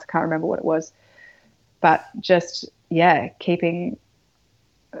 5 nights. I can't remember what it was, but just keeping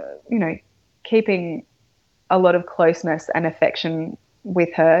a lot of closeness and affection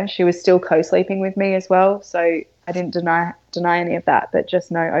with her. She was still co-sleeping with me as well, so I didn't deny any of that, but just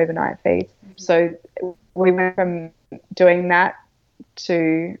no overnight feeds. Mm-hmm. So we went from doing that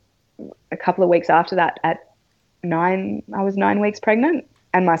to a couple of weeks after that at 9, I was 9 weeks pregnant,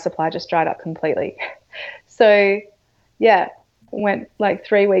 and my supply just dried up completely. So went like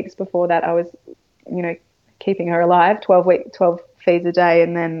 3 weeks before that I was, keeping her alive, 12 feeds a day,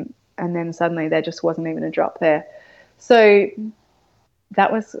 and then suddenly there just wasn't even a drop there. So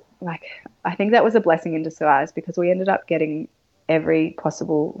that was like, I think that was a blessing in disguise because we ended up getting every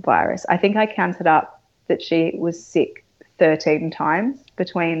possible virus. I think I counted up that she was sick 13 times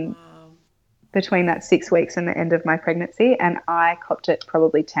between that 6 weeks and the end of my pregnancy, and I copped it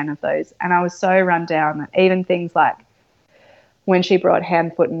probably 10 of those. And I was so run down that even things like when she brought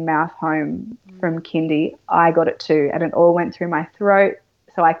hand, foot, and mouth home from kindy, I got it too, and it all went through my throat.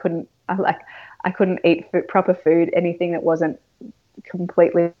 So I couldn't eat proper food, anything that wasn't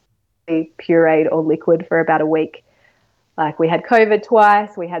completely pureed or liquid for about a week. Like we had COVID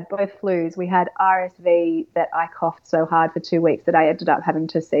twice, we had both flus, we had RSV that I coughed so hard for 2 weeks that I ended up having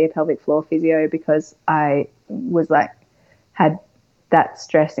to see a pelvic floor physio because I was like, had that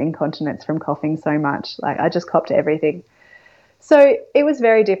stress incontinence from coughing so much. Like I just copped everything. So it was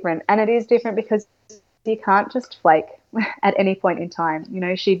very different, and it is different because you can't just flake at any point in time. You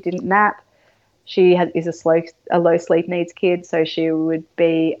know, she didn't nap. She is a low sleep needs kid, so she would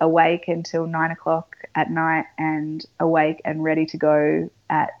be awake until 9 o'clock at night and awake and ready to go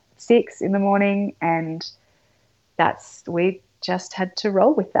at 6 in the morning. And we just had to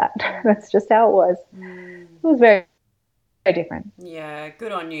roll with that. That's just how it was. It was very, very different. Yeah,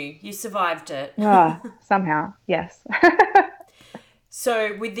 good on you. You survived it. Somehow, yes.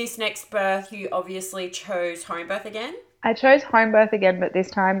 So with this next birth, you obviously chose home birth again? I chose home birth again, but this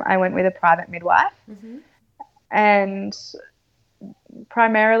time I went with a private midwife. And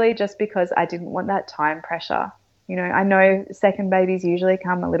primarily just because I didn't want that time pressure. You know, I know second babies usually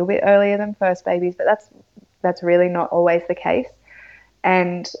come a little bit earlier than first babies, but that's really not always the case.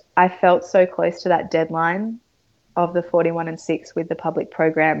 And I felt so close to that deadline of the 41 and 6 with the public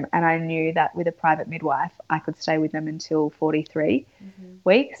program, and I knew that with a private midwife I could stay with them until 43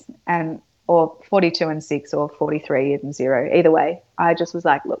 weeks, and or 42 and 6 or 43 and 0. Either way, I just was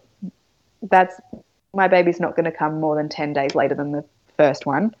like, look, my baby's not going to come more than 10 days later than the first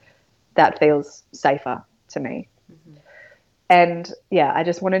one. That feels safer to me. And yeah, I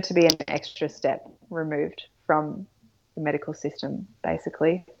just wanted to be an extra step removed from the medical system,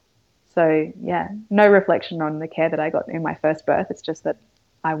 basically. So yeah, no reflection on the care that I got in my first birth. It's just that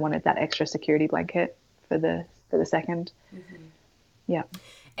I wanted that extra security blanket for the second. Yeah.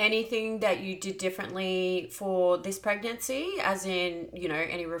 Anything that you did differently for this pregnancy, as in, you know,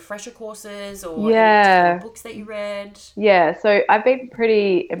 any refresher courses or any particular books that you read? Yeah, so I've been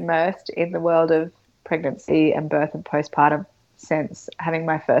pretty immersed in the world of pregnancy and birth and postpartum since having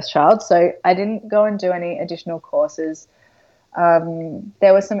my first child. So I didn't go and do any additional courses.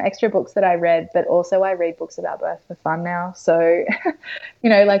 There were some extra books that I read, but also I read books about birth for fun now. So, you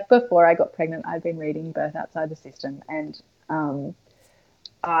know, like before I got pregnant, I'd been reading Birth Outside the System, and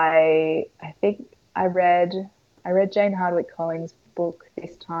I think I read Jane Hardwicke Collins' book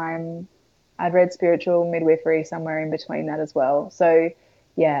this time. I'd read Spiritual Midwifery somewhere in between that as well. So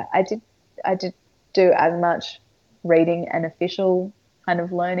yeah, I did do as much reading and official kind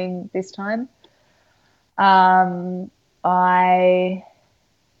of learning this time. I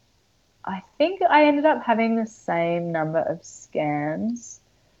think I ended up having the same number of scans.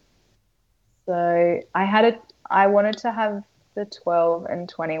 So I wanted to have the 12 and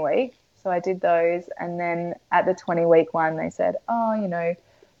 20 week. So I did those. And then at the 20-week one, they said, oh, you know,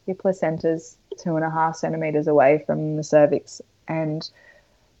 your placenta's 2.5 centimeters away from the cervix. And,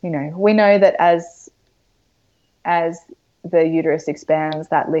 you know, we know that as the uterus expands,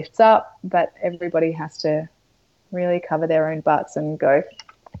 that lifts up, but everybody has to really cover their own butts and go,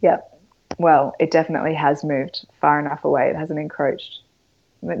 yeah, well, it definitely has moved far enough away. It hasn't encroached.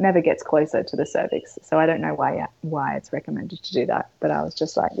 It never gets closer to the cervix. So I don't know why it's recommended to do that. But I was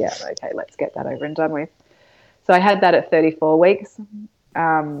just like, yeah, okay, let's get that over and done with. So I had that at 34 weeks.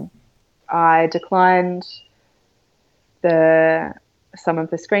 I declined some of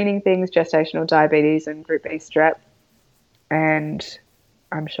the screening things, gestational diabetes and group B strep. And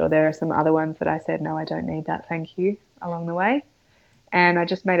I'm sure there are some other ones that I said, no, I don't need that, thank you, along the way. And I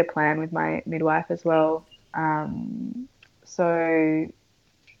just made a plan with my midwife as well. So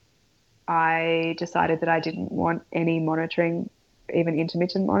I decided that I didn't want any monitoring, even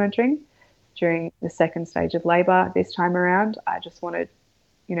intermittent monitoring, during the second stage of labour this time around. I just wanted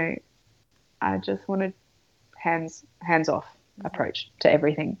hands-off approach to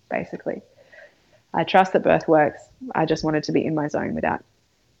everything, basically. I trust that birth works. I just wanted to be in my zone without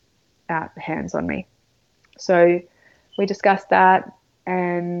hands on me. So we discussed that,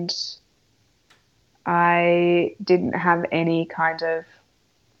 and I didn't have any kind of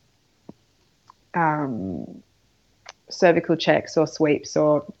cervical checks or sweeps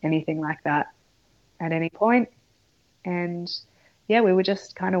or anything like that at any point. And yeah, we were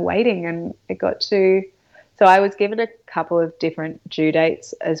just kind of waiting, and it got to, So I was given a couple of different due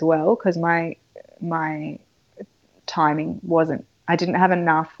dates as well, because my timing wasn't, I didn't have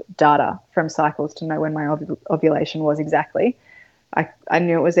enough data from cycles to know when my ovulation was exactly. I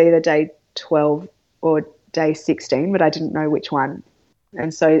knew it was either day 12 or day 16, but I didn't know which one.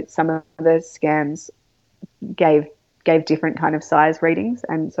 And so some of the scans gave different kind of size readings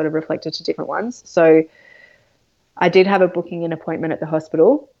and sort of reflected to different ones. So I did have a booking an appointment at the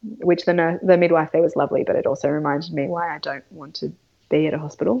hospital, which the midwife there was lovely, but it also reminded me why I don't want to be at a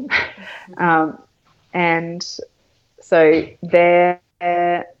hospital. And so by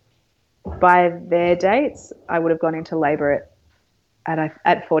their dates, I would have gone into labour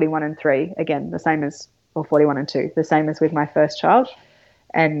at 41 and 3, again, the same as, or 41 and 2, the same as with my first child.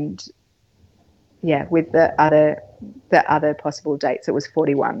 And yeah, with the other possible dates, it was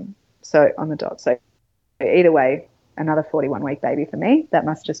 41. So on the dot. So either way, another 41-week baby for me. That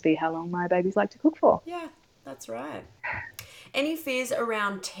must just be how long my babies like to cook for. Yeah, that's right. Any fears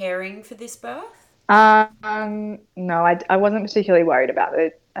around tearing for this birth? No, I wasn't particularly worried about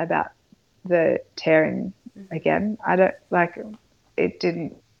the tearing again. I don't like it.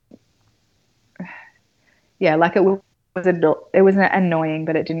 Didn't. Yeah, like it was annoying,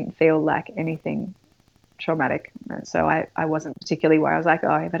 but it didn't feel like anything traumatic. So I wasn't particularly worried. I was like,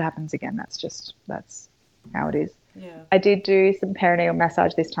 oh, if it happens again, that's how it is. Yeah. I did do some perineal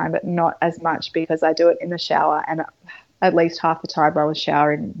massage this time, but not as much because I do it in the shower, and at least half the time I was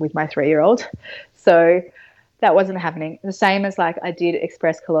showering with my 3-year-old. So that wasn't happening. The same as like I did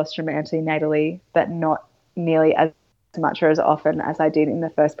express colostrum antenatally, but not nearly as much or as often as I did in the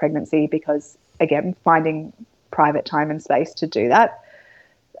first pregnancy because, again, finding private time and space to do that.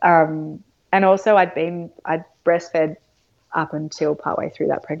 And also I'd breastfed up until partway through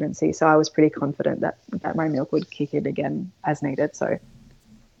that pregnancy. So I was pretty confident that my milk would kick in again as needed. So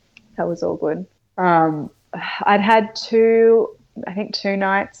that was all good. I'd had two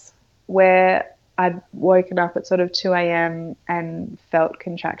nights where I'd woken up at sort of 2 a.m. and felt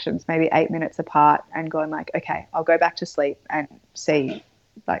contractions maybe 8 minutes apart and gone like, okay, I'll go back to sleep and see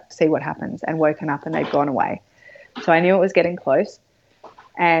what happens, and woken up and they'd gone away. So I knew it was getting close.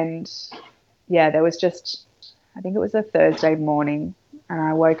 And yeah, there was just, I think it was a Thursday morning, and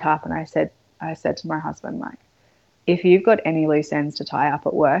I woke up and I said to my husband, like, if you've got any loose ends to tie up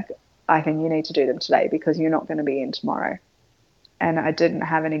at work, I think you need to do them today because you're not going to be in tomorrow. And I didn't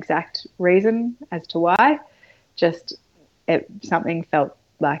have an exact reason as to why, just something felt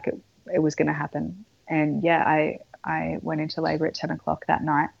like it was going to happen. And yeah, I went into labour at 10 o'clock that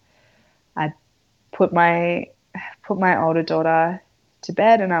night. I put my older daughter to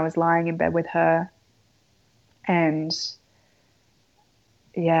bed, and I was lying in bed with her. And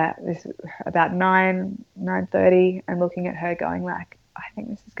yeah, this about 9:30, and looking at her going like, I think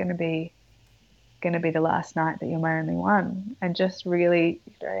this is going to be the last night that you're my only one. And just really,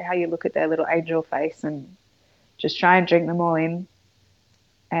 you know, how you look at their little angel face and just try and drink them all in.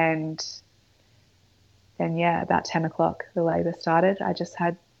 And then yeah, about 10 o'clock the labour started. I just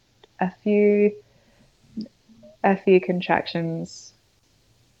had a few contractions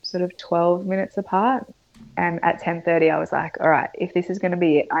sort of 12 minutes apart. And at 10:30 I was like, all right, if this is going to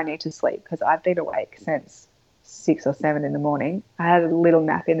be it, I need to sleep because I've been awake since 6 or 7 in the morning. I had a little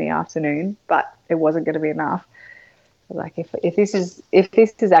nap in the afternoon, but it wasn't going to be enough. I was like, if this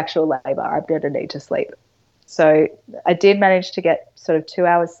is actual labour, I'm going to need to sleep. So I did manage to get sort of 2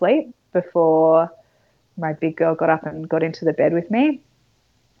 hours sleep before my big girl got up and got into the bed with me.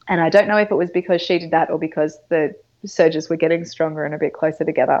 And I don't know if it was because she did that or because the surges were getting stronger and a bit closer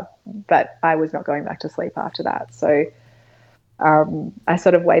together, but I was not going back to sleep after that. So I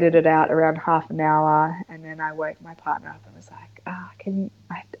sort of waited it out around half an hour, and then I woke my partner up and was like,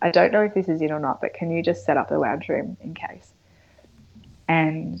 I don't know if this is it or not, but can you just set up the lounge room in case?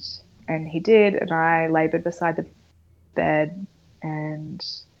 And he did, and I laboured beside the bed and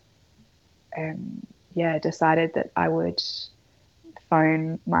yeah, decided that I would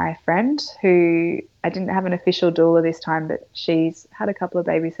phone my friend, who I didn't have an official doula this time, but she's had a couple of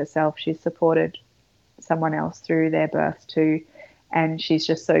babies herself. She's supported someone else through their birth too, and she's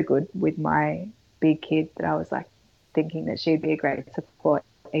just so good with my big kid that I was like thinking that she'd be a great support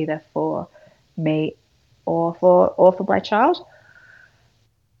either for me or for my child.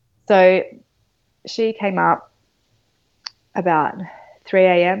 So she came up about 3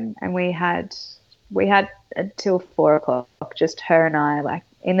 a.m. and we had until 4 o'clock, just her and I, like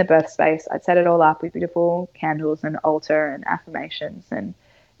in the birth space. I'd set it all up with beautiful candles and altar and affirmations, and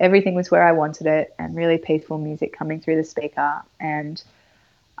everything was where I wanted it, and really peaceful music coming through the speaker. And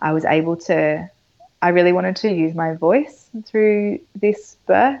I was able to, I really wanted to use my voice through this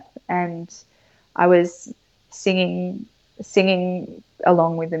birth, and I was singing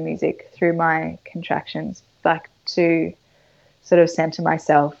along with the music through my contractions, like to sort of center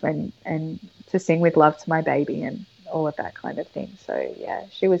myself and to sing with love to my baby and all of that kind of thing. So yeah,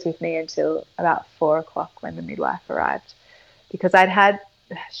 she was with me until about 4:00 when the midwife arrived, because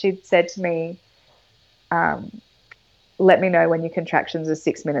she'd said to me, let me know when your contractions are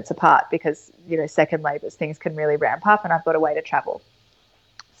 6 minutes apart, because, you know, second labours, things can really ramp up and I've got a way to travel.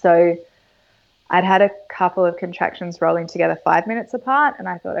 So I'd had a couple of contractions rolling together 5 minutes apart, and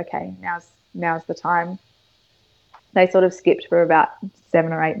I thought, okay, now's the time. They sort of skipped for about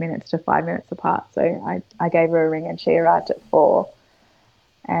 7 or 8 minutes to 5 minutes apart. So I gave her a ring and she arrived at 4.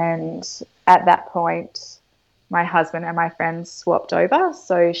 And at that point, my husband and my friend swapped over.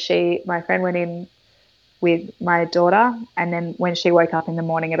 So my friend went in with my daughter, and then when she woke up in the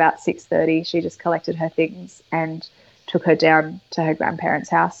morning about 6:30, she just collected her things and took her down to her grandparents'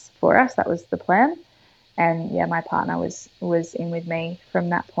 house for us. That was the plan. And yeah, my partner was in with me from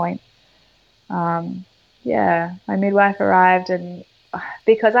that point. My midwife arrived, and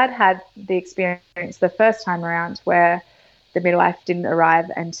because I'd had the experience the first time around where the midwife didn't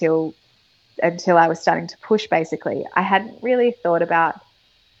arrive until I was starting to push, basically, I hadn't really thought about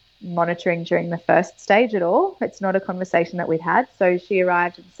monitoring during the first stage at all. It's not a conversation that we'd had. So she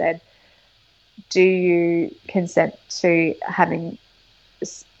arrived and said, do you consent to having,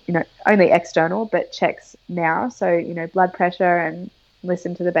 you know, only external, but checks now? So, you know, blood pressure, and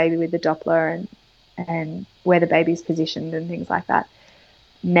listen to the baby with the Doppler, and where the baby's positioned and things like that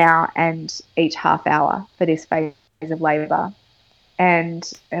now, and each half hour for this phase of labour.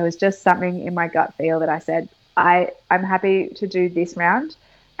 And it was just something in my gut feel that I said, I'm happy to do this round,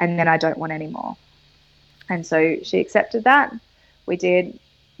 and then I don't want any more. And so she accepted that. We did.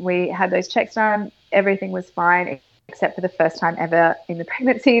 We had those checks done. Everything was fine, except for the first time ever in the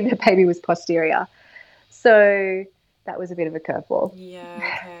pregnancy, the baby was posterior. So that was a bit of a curveball. Yeah,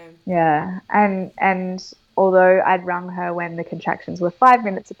 okay. Yeah. And although I'd rung her when the contractions were 5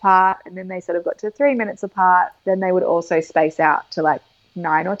 minutes apart, and then they sort of got to 3 minutes apart, then they would also space out to like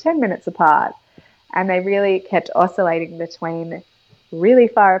 9 or 10 minutes apart. And they really kept oscillating between really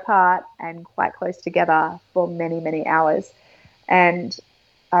far apart and quite close together for many, many hours. And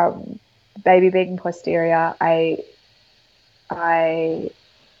baby being posterior, I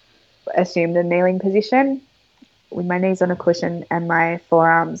assumed a kneeling position with my knees on a cushion and my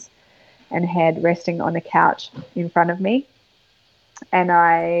forearms and head resting on a couch in front of me. And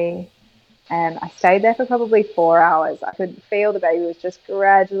I stayed there for probably 4 hours. I could feel the baby was just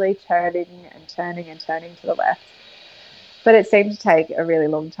gradually turning and turning and turning to the left. But it seemed to take a really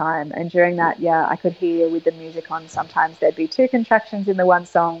long time. And during that, yeah, I could hear with the music on, sometimes there'd be 2 contractions in the one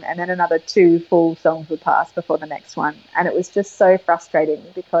song, and then another 2 full songs would pass before the next one. And it was just so frustrating,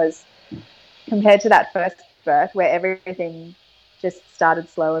 because compared to that first birth where everything just started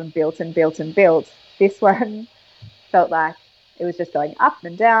slow and built and built and built, this one felt like it was just going up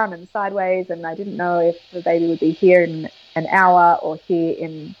and down and sideways, and I didn't know if the baby would be here in an hour or here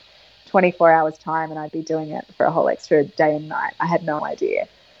in 24 hours time, and I'd be doing it for a whole extra day and night. I had no idea.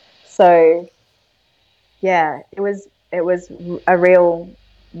 So yeah, it was a real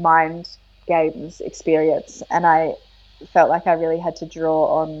mind games experience, and I felt like I really had to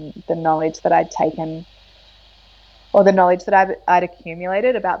draw on the knowledge that I'd taken, or the knowledge that I'd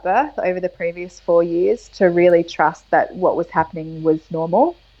accumulated about birth over the previous 4 years, to really trust that what was happening was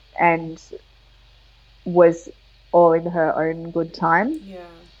normal and was all in her own good time. Yeah.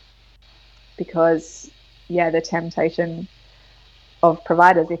 Because, yeah, the temptation of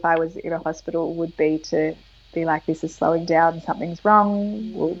providers, if I was in a hospital, would be to be like, this is slowing down, something's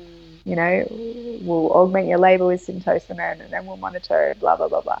wrong, we'll augment your labour with Syntocin, and then we'll monitor, blah, blah,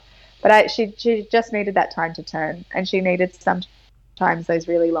 blah, blah. But she just needed that time to turn, and she needed sometimes those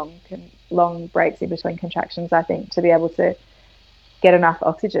really long breaks in between contractions, I think, to be able to get enough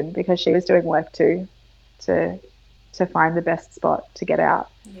oxygen, because she was doing work too, to find the best spot to get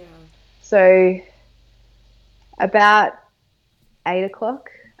out. Yeah. So about 8:00,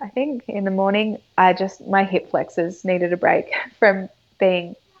 I think, in the morning, my hip flexors needed a break from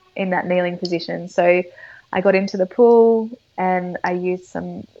being in that kneeling position. So I got into the pool and I used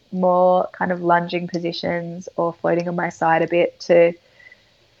some more kind of lunging positions or floating on my side a bit to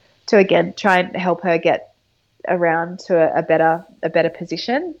again try and help her get around to a better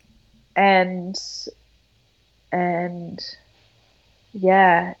position. And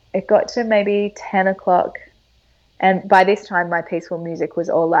yeah, it got to maybe 10:00, and by this time my peaceful music was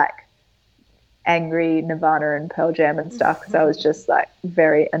all like angry Nirvana and Pearl Jam and stuff, because I was just like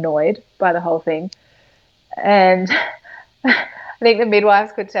very annoyed by the whole thing. And I think the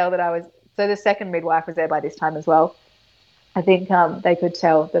midwives could tell that I was So the second midwife was there by this time as well. I think they could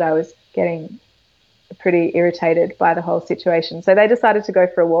tell that I was getting pretty irritated by the whole situation. So they decided to go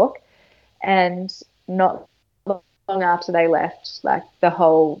for a walk, and not long after they left, like the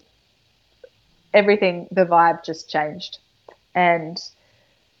vibe just changed. And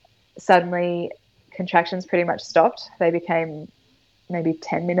suddenly contractions pretty much stopped. They became maybe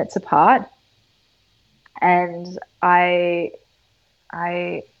 10 minutes apart. And I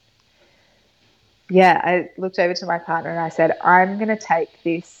looked over to my partner and I said, I'm going to take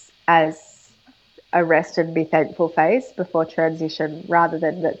this as a rest and be thankful phase before transition, rather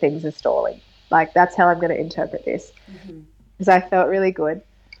than that things are stalling. Like, that's how I'm going to interpret this. Because I felt really good.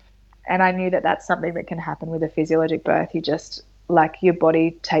 And I knew that that's something that can happen with a physiologic birth. You just, like, your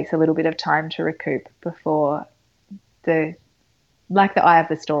body takes a little bit of time to recoup before the eye of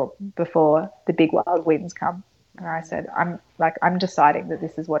the storm, before the big wild winds come. And I said, I'm deciding that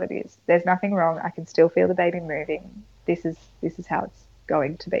this is what it is. There's nothing wrong. I can still feel the baby moving. This is how it's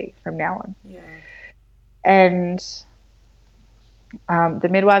going to be from now on. Yeah. And the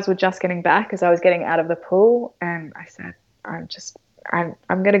midwives were just getting back as I was getting out of the pool, and I said, I'm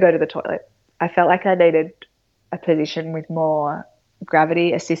going to go to the toilet. I felt like I needed a position with more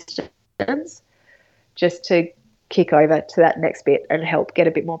gravity assistance just to kick over to that next bit and help get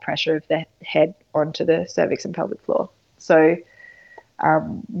a bit more pressure of the head onto the cervix and pelvic floor. So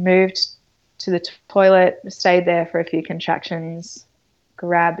moved to the toilet, stayed there for a few contractions,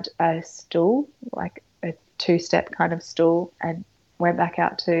 grabbed a stool, like a 2-step kind of stool, and went back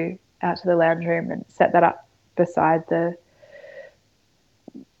out to the lounge room and set that up beside the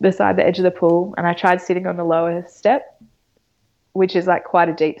edge of the pool. And I tried sitting on the lower step, which is like quite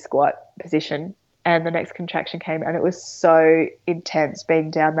a deep squat position. And the next contraction came, and it was so intense being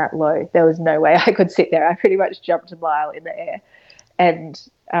down that low. There was no way I could sit there. I pretty much jumped a mile in the air and,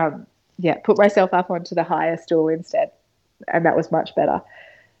 put myself up onto the higher stool instead. And that was much better.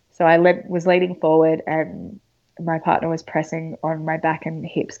 So I was leaning forward, and my partner was pressing on my back and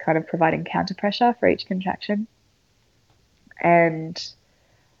hips, kind of providing counter pressure for each contraction. And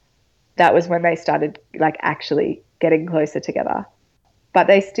that was when they started, like, actually getting closer together. But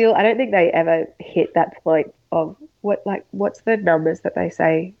I don't think they ever hit that point of what's the numbers that they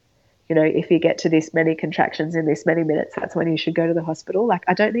say, if you get to this many contractions in this many minutes, that's when you should go to the hospital. Like,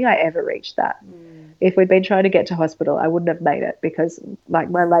 I don't think I ever reached that. If we'd been trying to get to hospital, I wouldn't have made it, because, like,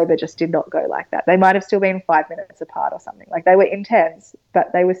 my labour just did not go like that. They might have still been 5 minutes apart or something. Like, they were intense,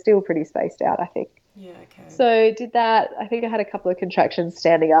 but they were still pretty spaced out, I think. Yeah, okay. So did that. I think I had a couple of contractions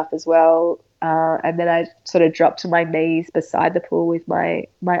standing up as well. And then I sort of dropped to my knees beside the pool with my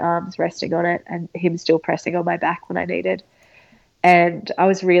arms resting on it and him still pressing on my back when I needed. And I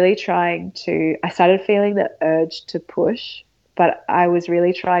was really I started feeling the urge to push, but I was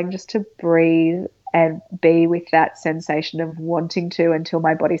really trying just to breathe and be with that sensation of wanting to, until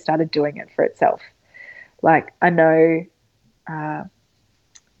my body started doing it for itself. Like, I know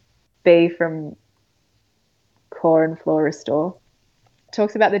B from Core and Floor Restore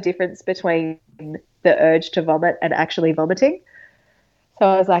talks about the difference between the urge to vomit and actually vomiting. So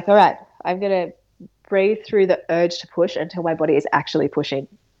I was like, all right, I'm going to breathe through the urge to push until my body is actually pushing,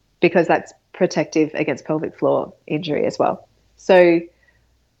 because that's protective against pelvic floor injury as well. So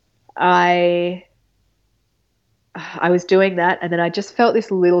I was doing that, and then I just felt this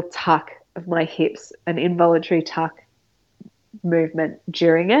little tuck of my hips, an involuntary tuck movement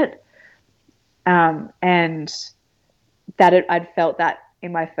during it. And that I'd felt that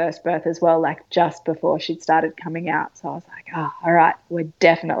in my first birth as well, like just before she'd started coming out. So I was like, all right, we're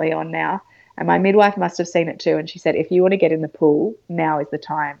definitely on now. And my midwife must have seen it too. And she said, if you want to get in the pool, now is the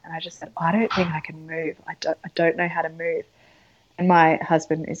time. And I just said, I don't think I can move. I don't know how to move. And my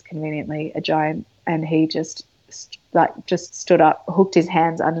husband is conveniently a giant, and he just stood up, hooked his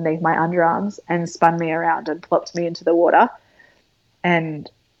hands underneath my underarms and spun me around and plopped me into the water.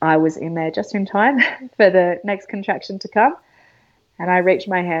 And I was in there just in time for the next contraction to come. And I reached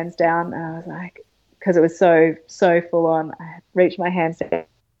my hands down, and I was like, because it was so full on, I reached my hands down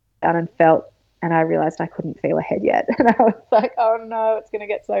and felt, and I realized I couldn't feel a head yet. And I was like, oh no, it's going to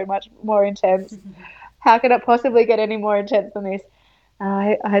get so much more intense. How can it possibly get any more intense than this?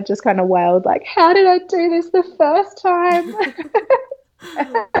 I had just kind of wailed, like, how did I do this the first time?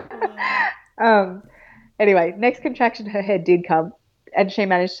 Anyway, next contraction, her head did come, and she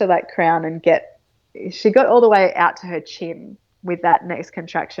managed to, like, crown and she got all the way out to her chin with that next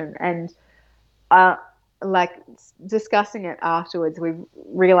contraction. And like, discussing it afterwards, we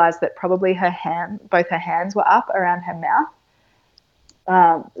realized that probably both her hands were up around her mouth.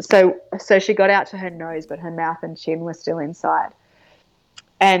 So she got out to her nose, but her mouth and chin were still inside.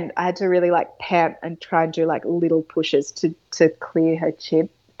 And I had to really like pant and try and do like little pushes to clear her chin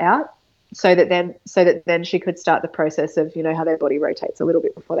out, so that then she could start the process of, you know, how their body rotates a little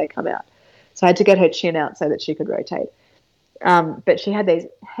bit before they come out. So I had to get her chin out so that she could rotate. But she had these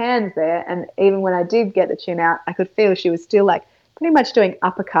hands there, and even when I did get the chin out, I could feel she was still like pretty much doing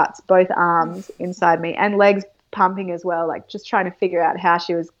uppercuts, both arms inside me and legs pumping as well, like just trying to figure out how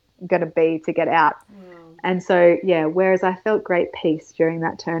she was going to be to get out. And so, yeah, whereas I felt great peace during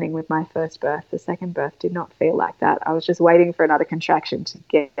that turning with my first birth, the second birth did not feel like that. I was just waiting for another contraction to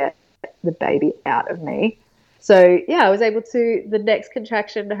get the baby out of me. So, yeah, I was able to, the next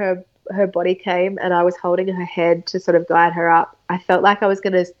contraction, her body came and I was holding her head to sort of guide her up. I felt like I was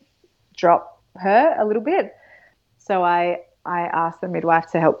going to drop her a little bit. So I asked the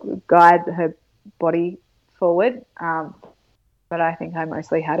midwife to help guide her body forward. But I think I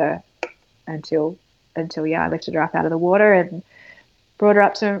mostly had her until I lifted her up out of the water and brought her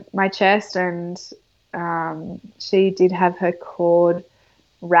up to my chest, and she did have her cord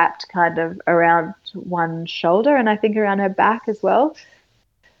wrapped kind of around one shoulder and I think around her back as well.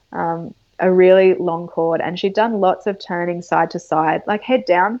 A really long cord, and she'd done lots of turning side to side, like head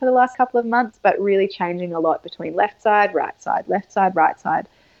down for the last couple of months, but really changing a lot between left side, right side, left side, right side.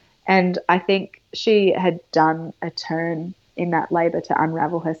 And I think she had done a turn in that labour to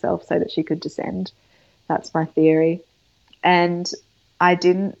unravel herself so that she could descend. That's my theory. And I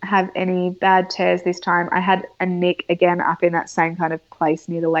didn't have any bad tears this time. I had a nick again up in that same kind of place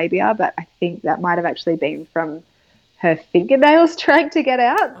near the labia, but I think that might have actually been from her fingernails trying to get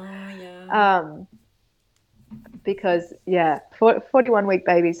out. Oh, yeah. Because, yeah, 41-week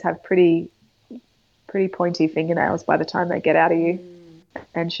babies have pretty pointy fingernails by the time they get out of you.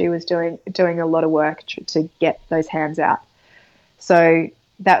 And she was doing a lot of work to get those hands out. So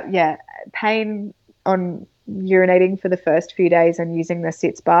that, yeah, pain on urinating for the first few days and using the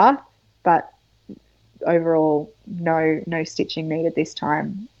sits bath, but overall no stitching needed this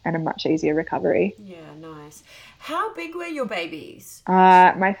time and a much easier recovery. Yeah, nice. How big were your babies?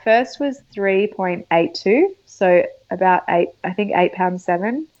 My first was 3.82, so about 8 pounds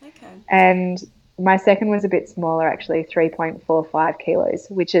 7. Okay. And my second was a bit smaller, actually, 3.45 kilos,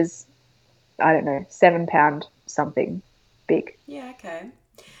 which is, I don't know, 7 pound something big. Yeah, okay.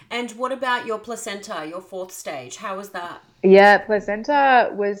 And what about your placenta, your fourth stage? How was that? Yeah, placenta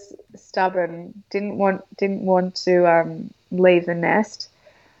was stubborn. Didn't want to leave the nest.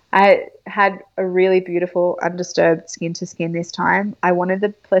 I had a really beautiful undisturbed skin to skin this time. I wanted the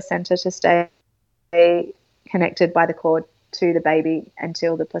placenta to stay connected by the cord to the baby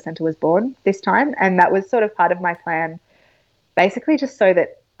until the placenta was born this time, and that was sort of part of my plan, basically just so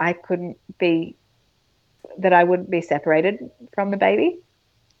that I wouldn't be separated from the baby.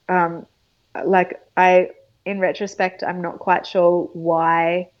 In retrospect, I'm not quite sure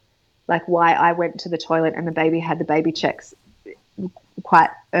why I went to the toilet and the baby had the baby checks quite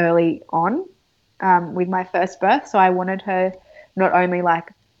early on with my first birth. So I wanted her not only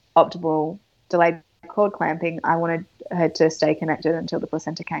like optimal delayed cord clamping, I wanted her to stay connected until the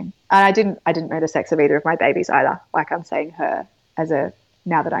placenta came. And I didn't know the sex of either of my babies either. Like, I'm saying her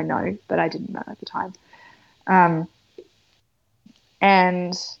now that I know, but I didn't know at the time.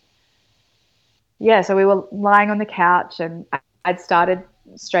 And yeah, so we were lying on the couch, and I'd started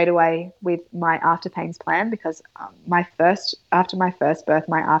straight away with my after pains plan because after my first birth,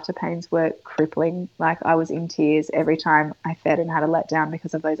 my after pains were crippling. Like, I was in tears every time I fed and had a letdown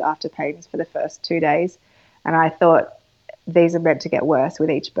because of those after pains for the first 2 days. And I thought, these are meant to get worse with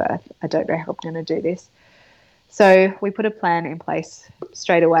each birth. I don't know how I'm going to do this. So we put a plan in place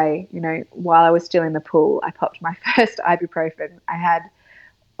straight away. You know, while I was still in the pool, I popped my first ibuprofen. I had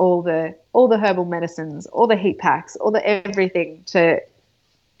all the herbal medicines, all the heat packs, all the everything to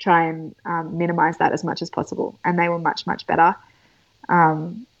try and minimize that as much as possible. And they were much, much better.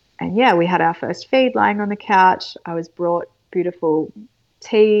 And yeah, we had our first feed lying on the couch. I was brought beautiful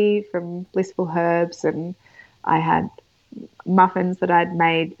tea from Blissful Herbs, and I had muffins that I'd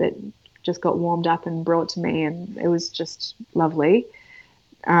made that just got warmed up and brought to me, and it was just lovely.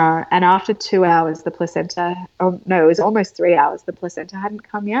 And after 2 hours, it was almost 3 hours, the placenta hadn't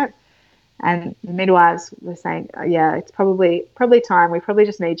come yet. And the midwives were saying, yeah, it's probably time. We probably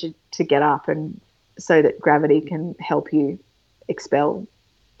just need you to get up, and so that gravity can help you expel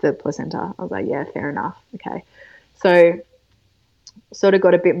the placenta. I was like, yeah, fair enough. Okay. So sort of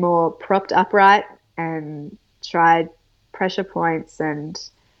got a bit more propped upright and tried pressure points, and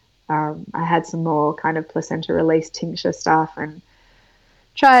I had some more kind of placenta release tincture stuff and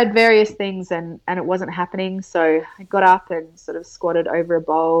tried various things, and it wasn't happening. So I got up and sort of squatted over a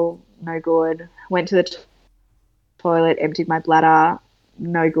bowl, no good. Went to the toilet, emptied my bladder,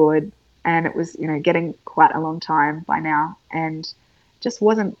 no good, and it was, getting quite a long time by now, and just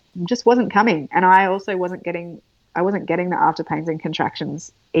wasn't coming. And I also wasn't getting the after pains and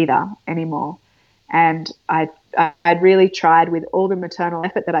contractions either anymore. And I'd really tried with all the maternal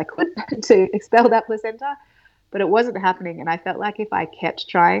effort that I could to expel that placenta, but it wasn't happening. And I felt like if I kept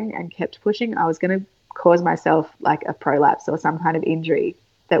trying and kept pushing, I was going to cause myself like a prolapse or some kind of injury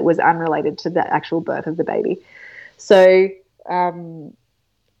that was unrelated to the actual birth of the baby. So,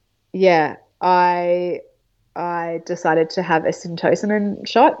 yeah, I decided to have a syntocinon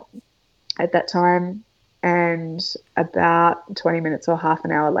shot at that time, and about 20 minutes or half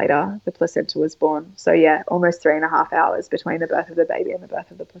an hour later, the placenta was born. So, yeah, almost 3.5 hours between the birth of the baby and the birth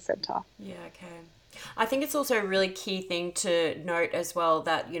of the placenta. Yeah, okay. I think it's also a really key thing to note as well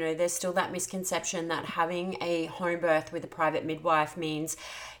that, there's still that misconception that having a home birth with a private midwife means,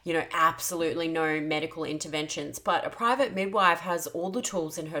 absolutely no medical interventions. But a private midwife has all the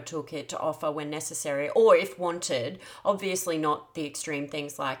tools in her toolkit to offer when necessary, or if wanted, obviously not the extreme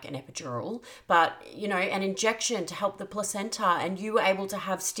things like an epidural, but, an injection to help the placenta, and you were able to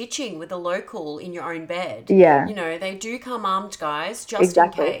have stitching with a local in your own bed. Yeah. They do come armed, guys, just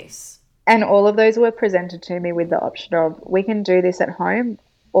Exactly. in case. And all of those were presented to me with the option of, we can do this at home,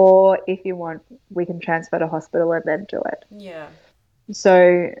 or if you want, we can transfer to hospital and then do it. Yeah.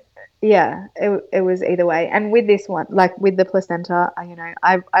 So, yeah, it was either way. And with this one, like with the placenta,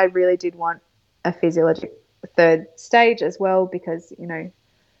 I really did want a physiologic third stage as well, because,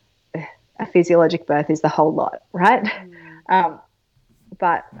 a physiologic birth is the whole lot, right?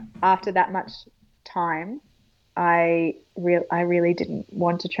 But after that much time, I really didn't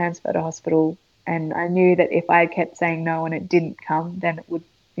want to transfer to hospital, and I knew that if I kept saying no and it didn't come, then it would,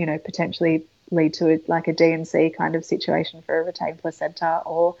 potentially lead to a D&C kind of situation for a retained placenta,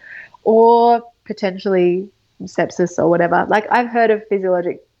 or potentially sepsis or whatever. Like, I've heard of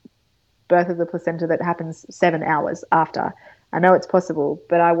physiologic birth of the placenta that happens 7 hours after. I know it's possible,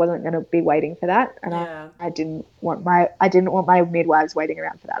 but I wasn't going to be waiting for that, and Yeah. I didn't want my midwives waiting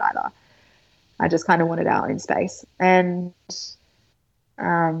around for that either. I just kind of wanted out in space. And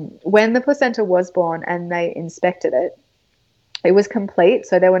when the placenta was born and they inspected it, it was complete.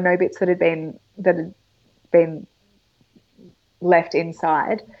 So there were no bits that had been left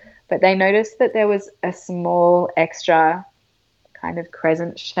inside. But they noticed that there was a small extra kind of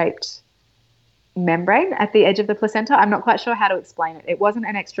crescent-shaped membrane at the edge of the placenta. I'm not quite sure how to explain it. It wasn't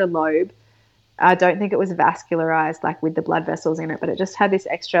an extra lobe. I don't think it was vascularized, like with the blood vessels in it, but it just had this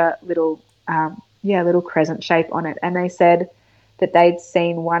extra little crescent shape on it. And they said that they'd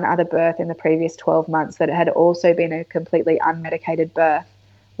seen one other birth in the previous 12 months that it had also been a completely unmedicated birth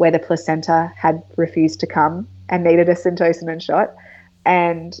where the placenta had refused to come and needed a syntocinon shot.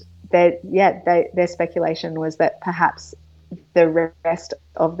 And their speculation was that perhaps the rest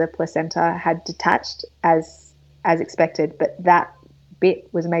of the placenta had detached as expected, but that bit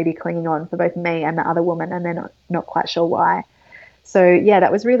was maybe clinging on for both me and the other woman, and they're not quite sure why. So, yeah,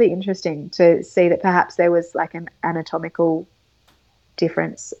 that was really interesting to see that perhaps there was like an anatomical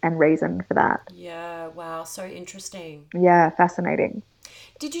difference and reason for that. Yeah, wow, so interesting. Yeah, fascinating.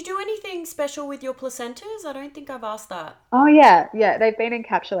 Did you do anything special with your placentas? I don't think I've asked that. Oh, yeah, they've been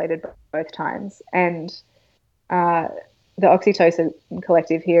encapsulated both times. And the Oxytocin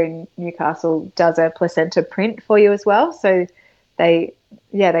Collective here in Newcastle does a placenta print for you as well. So they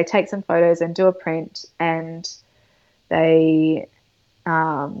take some photos and do a print, and they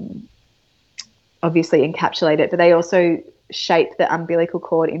obviously encapsulate it, but they also shape the umbilical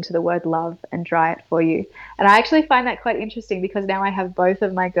cord into the word love and dry it for you. And I actually find that quite interesting, because now I have both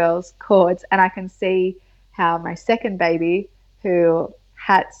of my girls' cords, and I can see how my second baby, who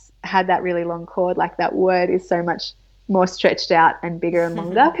had that really long cord, like that word is so much more stretched out and bigger and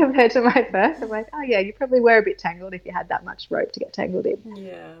longer compared to my first. I'm like, oh yeah, you probably were a bit tangled if you had that much rope to get tangled in.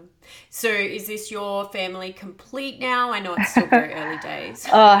 Yeah. So is this your family complete now? I know it's still very early days.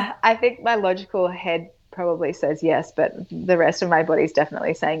 I think my logical head probably says yes, but the rest of my body's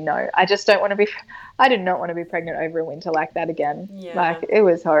definitely saying no. I just don't want to I did not want to be pregnant over a winter like that again. Yeah. Like, it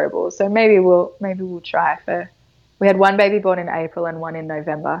was horrible. So maybe we'll try we had one baby born in April and one in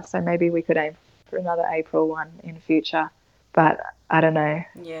November. So maybe we could aim for another April one in future, but I don't know.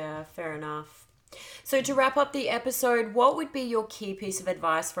 Yeah, fair enough. So to wrap up the episode, what would be your key piece of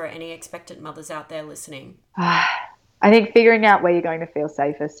advice for any expectant mothers out there listening? I think figuring out where you're going to feel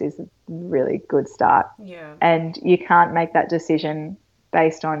safest is a really good start. Yeah. And you can't make that decision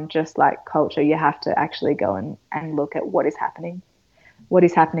based on just like culture. You have to actually go and look at what is happening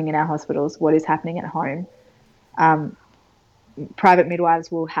in our hospitals, what is happening at home. private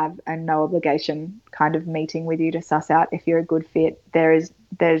midwives will have a no obligation kind of meeting with you to suss out if you're a good fit. There's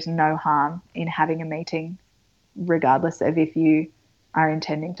no harm in having a meeting, regardless of if you are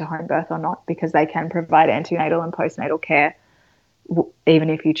intending to home birth or not, because they can provide antenatal and postnatal care even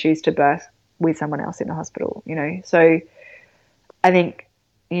if you choose to birth with someone else in the hospital, you know. So I think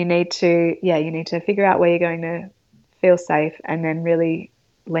you need to figure out where you're going to feel safe, and then really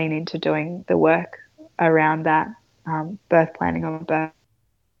lean into doing the work around that, birth planning or birth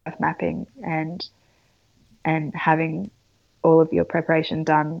mapping, and having all of your preparation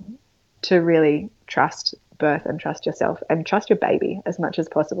done to really trust birth and trust yourself and trust your baby as much as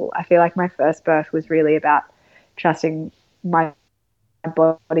possible. I feel like my first birth was really about trusting my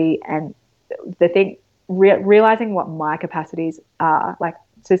body and the thing, realizing what my capacities are, like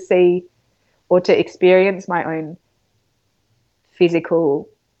to see or to experience my own physical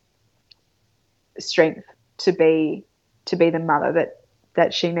strength to be the mother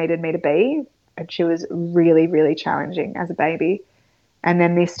that she needed me to be. And she was really, really challenging as a baby. And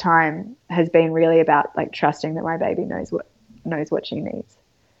then this time has been really about like trusting that my baby knows what she needs.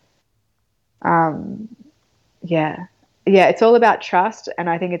 Yeah, it's all about trust, and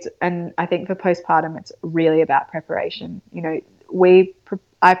I think for postpartum, it's really about preparation. You know,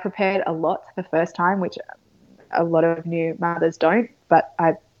 I prepared a lot the first time, which a lot of new mothers don't, but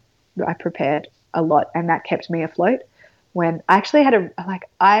I prepared a lot, and that kept me afloat. When I actually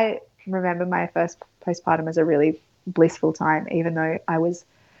I remember my first postpartum as a really blissful time, even though I was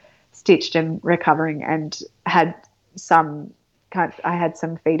stitched and recovering and had I had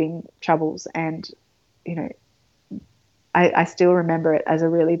some feeding troubles, and you know, I still remember it as a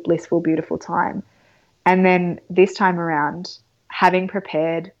really blissful, beautiful time. And then this time around, having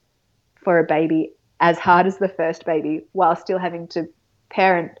prepared for a baby as hard as the first baby, while still having to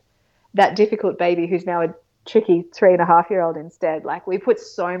parent that difficult baby who's now a tricky 3.5-year-old instead. Like, we put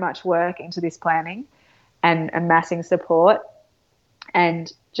so much work into this planning and amassing support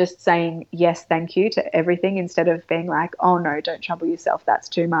and just saying yes, thank you to everything, instead of being like, oh no, don't trouble yourself, that's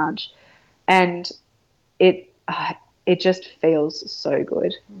too much. And it just feels so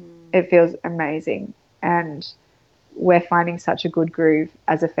good. It feels amazing. And we're finding such a good groove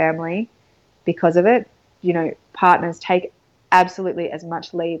as a family because of it. You know, partners, take absolutely as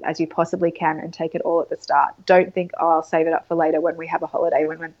much leave as you possibly can and take it all at the start. Don't think, oh, I'll save it up for later when we have a holiday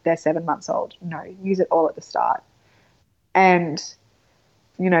when they're 7 months old. No, use it all at the start. And,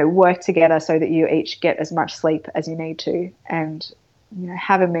 you know, work together so that you each get as much sleep as you need to, and, you know,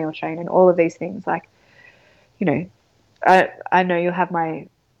 have a meal train and all of these things. Like, you know, I know you'll have my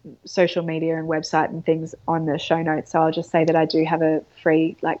social media and website and things on the show notes, so I'll just say that I do have a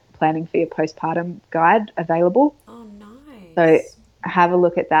free like planning for your postpartum guide available. Oh, nice. So have a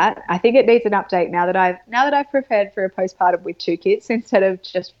look at that. I think it needs an update now that I've prepared for a postpartum with 2 kids instead of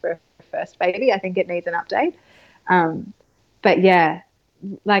just for a first baby. I think it needs an update. But yeah,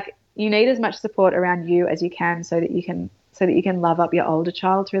 like, you need as much support around you as you can so that you can love up your older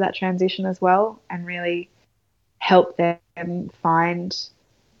child through that transition as well, and really help them find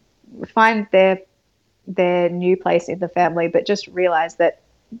their new place in the family, but just realize that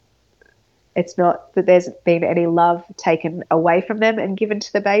it's not that there's been any love taken away from them and given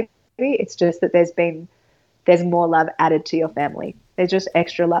to the baby. It's just that there's more love added to your family. There's just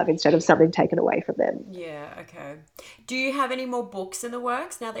extra love instead of something taken away from them. Yeah, okay. Do you have any more books in the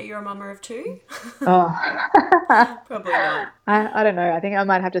works now that you're a mama of 2? Oh, Probably not. I don't know. I think I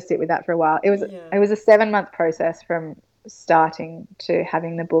might have to sit with that for a while. It was a 7-month process from starting to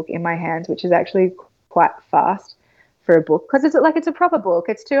having the book in my hands, which is actually quite fast for a book, because it's a proper book.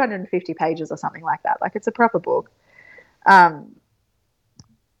 It's 250 pages or something like that. Like, it's a proper book.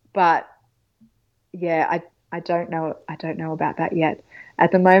 But yeah, I don't know about that yet.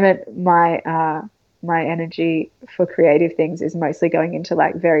 At the moment, my energy for creative things is mostly going into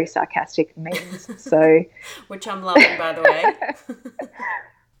like very sarcastic memes. So which I'm loving, by the way.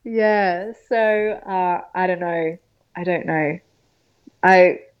 yeah. So I don't know.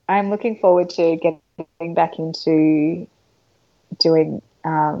 I'm looking forward to getting back into doing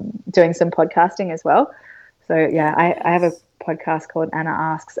some podcasting as well. So yeah, I have a podcast called Anna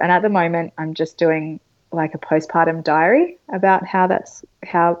Asks, and at the moment I'm just doing like a postpartum diary about how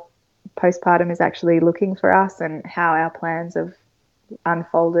postpartum is actually looking for us, and how our plans have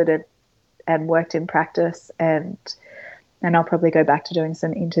unfolded and worked in practice, and I'll probably go back to doing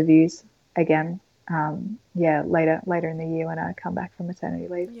some interviews again. Later in the year when I come back from maternity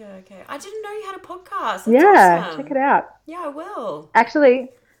leave. Yeah, okay. I didn't know you had a podcast. That's awesome. Check it out. Yeah, I will. Actually,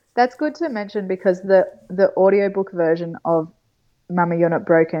 that's good to mention, because the audiobook version of Mama, You're Not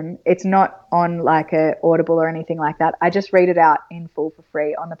Broken. It's not on like a Audible or anything like that. I just read it out in full for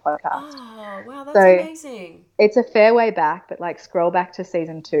free on the podcast. Oh, wow, that's So amazing. it's a fair way back, but like scroll back to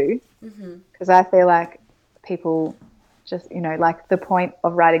season 2 because I feel like people just, like the point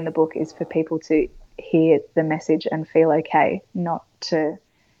of writing the book is for people to hear the message and feel okay, not to,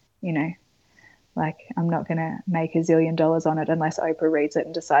 like I'm not going to make $1 zillion on it unless Oprah reads it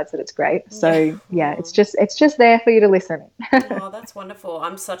and decides that it's great. So yeah, it's just there for you to listen. Oh, that's wonderful.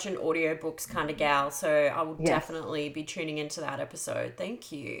 I'm such an audiobooks kind of gal, so I will definitely be tuning into that episode.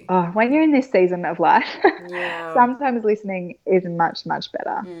 Thank you. Oh, when you're in this season of life, Yeah. sometimes listening is much, much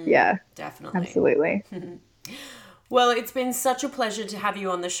better. Yeah, definitely. Absolutely. Well, it's been such a pleasure to have you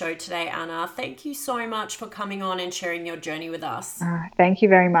on the show today, Anna. Thank you so much for coming on and sharing your journey with us. Thank you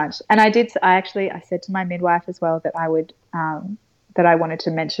very much. And I said to my midwife as well that I would, that I wanted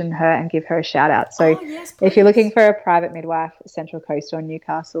to mention her and give her a shout out. So yes, if you're looking for a private midwife, Central Coast or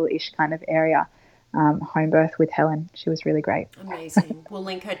Newcastle-ish kind of area, Homebirth with Helen. She was really great. Amazing. We'll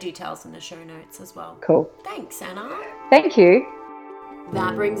link her details in the show notes as well. Cool. Thanks, Anna. Thank you.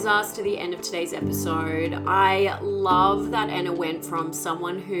 That brings us to the end of today's episode. I love that Anna went from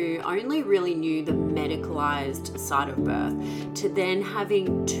someone who only really knew the medicalized side of birth to then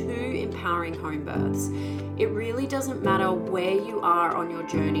having 2 empowering home births. It really doesn't matter where you are on your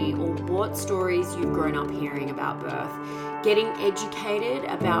journey or what stories you've grown up hearing about birth. Getting educated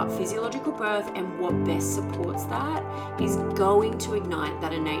about physiological birth and what best supports that is going to ignite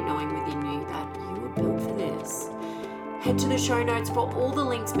that innate knowing within you that you were built for this. Head to the show notes for all the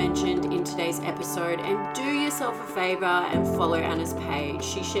links mentioned in today's episode and do yourself a favor and follow Anna's page.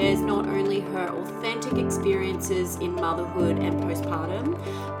 She shares not only her authentic experiences in motherhood and postpartum,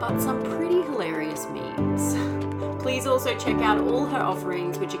 but some pretty hilarious memes. Please also check out all her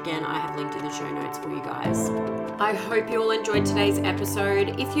offerings, which again, I have linked in the show notes for you guys. I hope you all enjoyed today's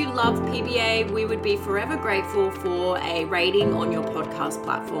episode. If you love PBA, we would be forever grateful for a rating on your podcast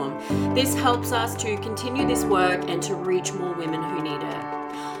platform. This helps us to continue this work and to reach more women who need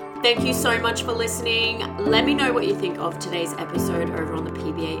it. Thank you so much for listening. Let me know what you think of today's episode over on the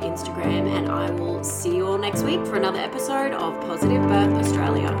PBA Instagram, and I will see you all next week for another episode of Positive Birth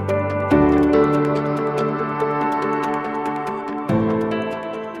Australia.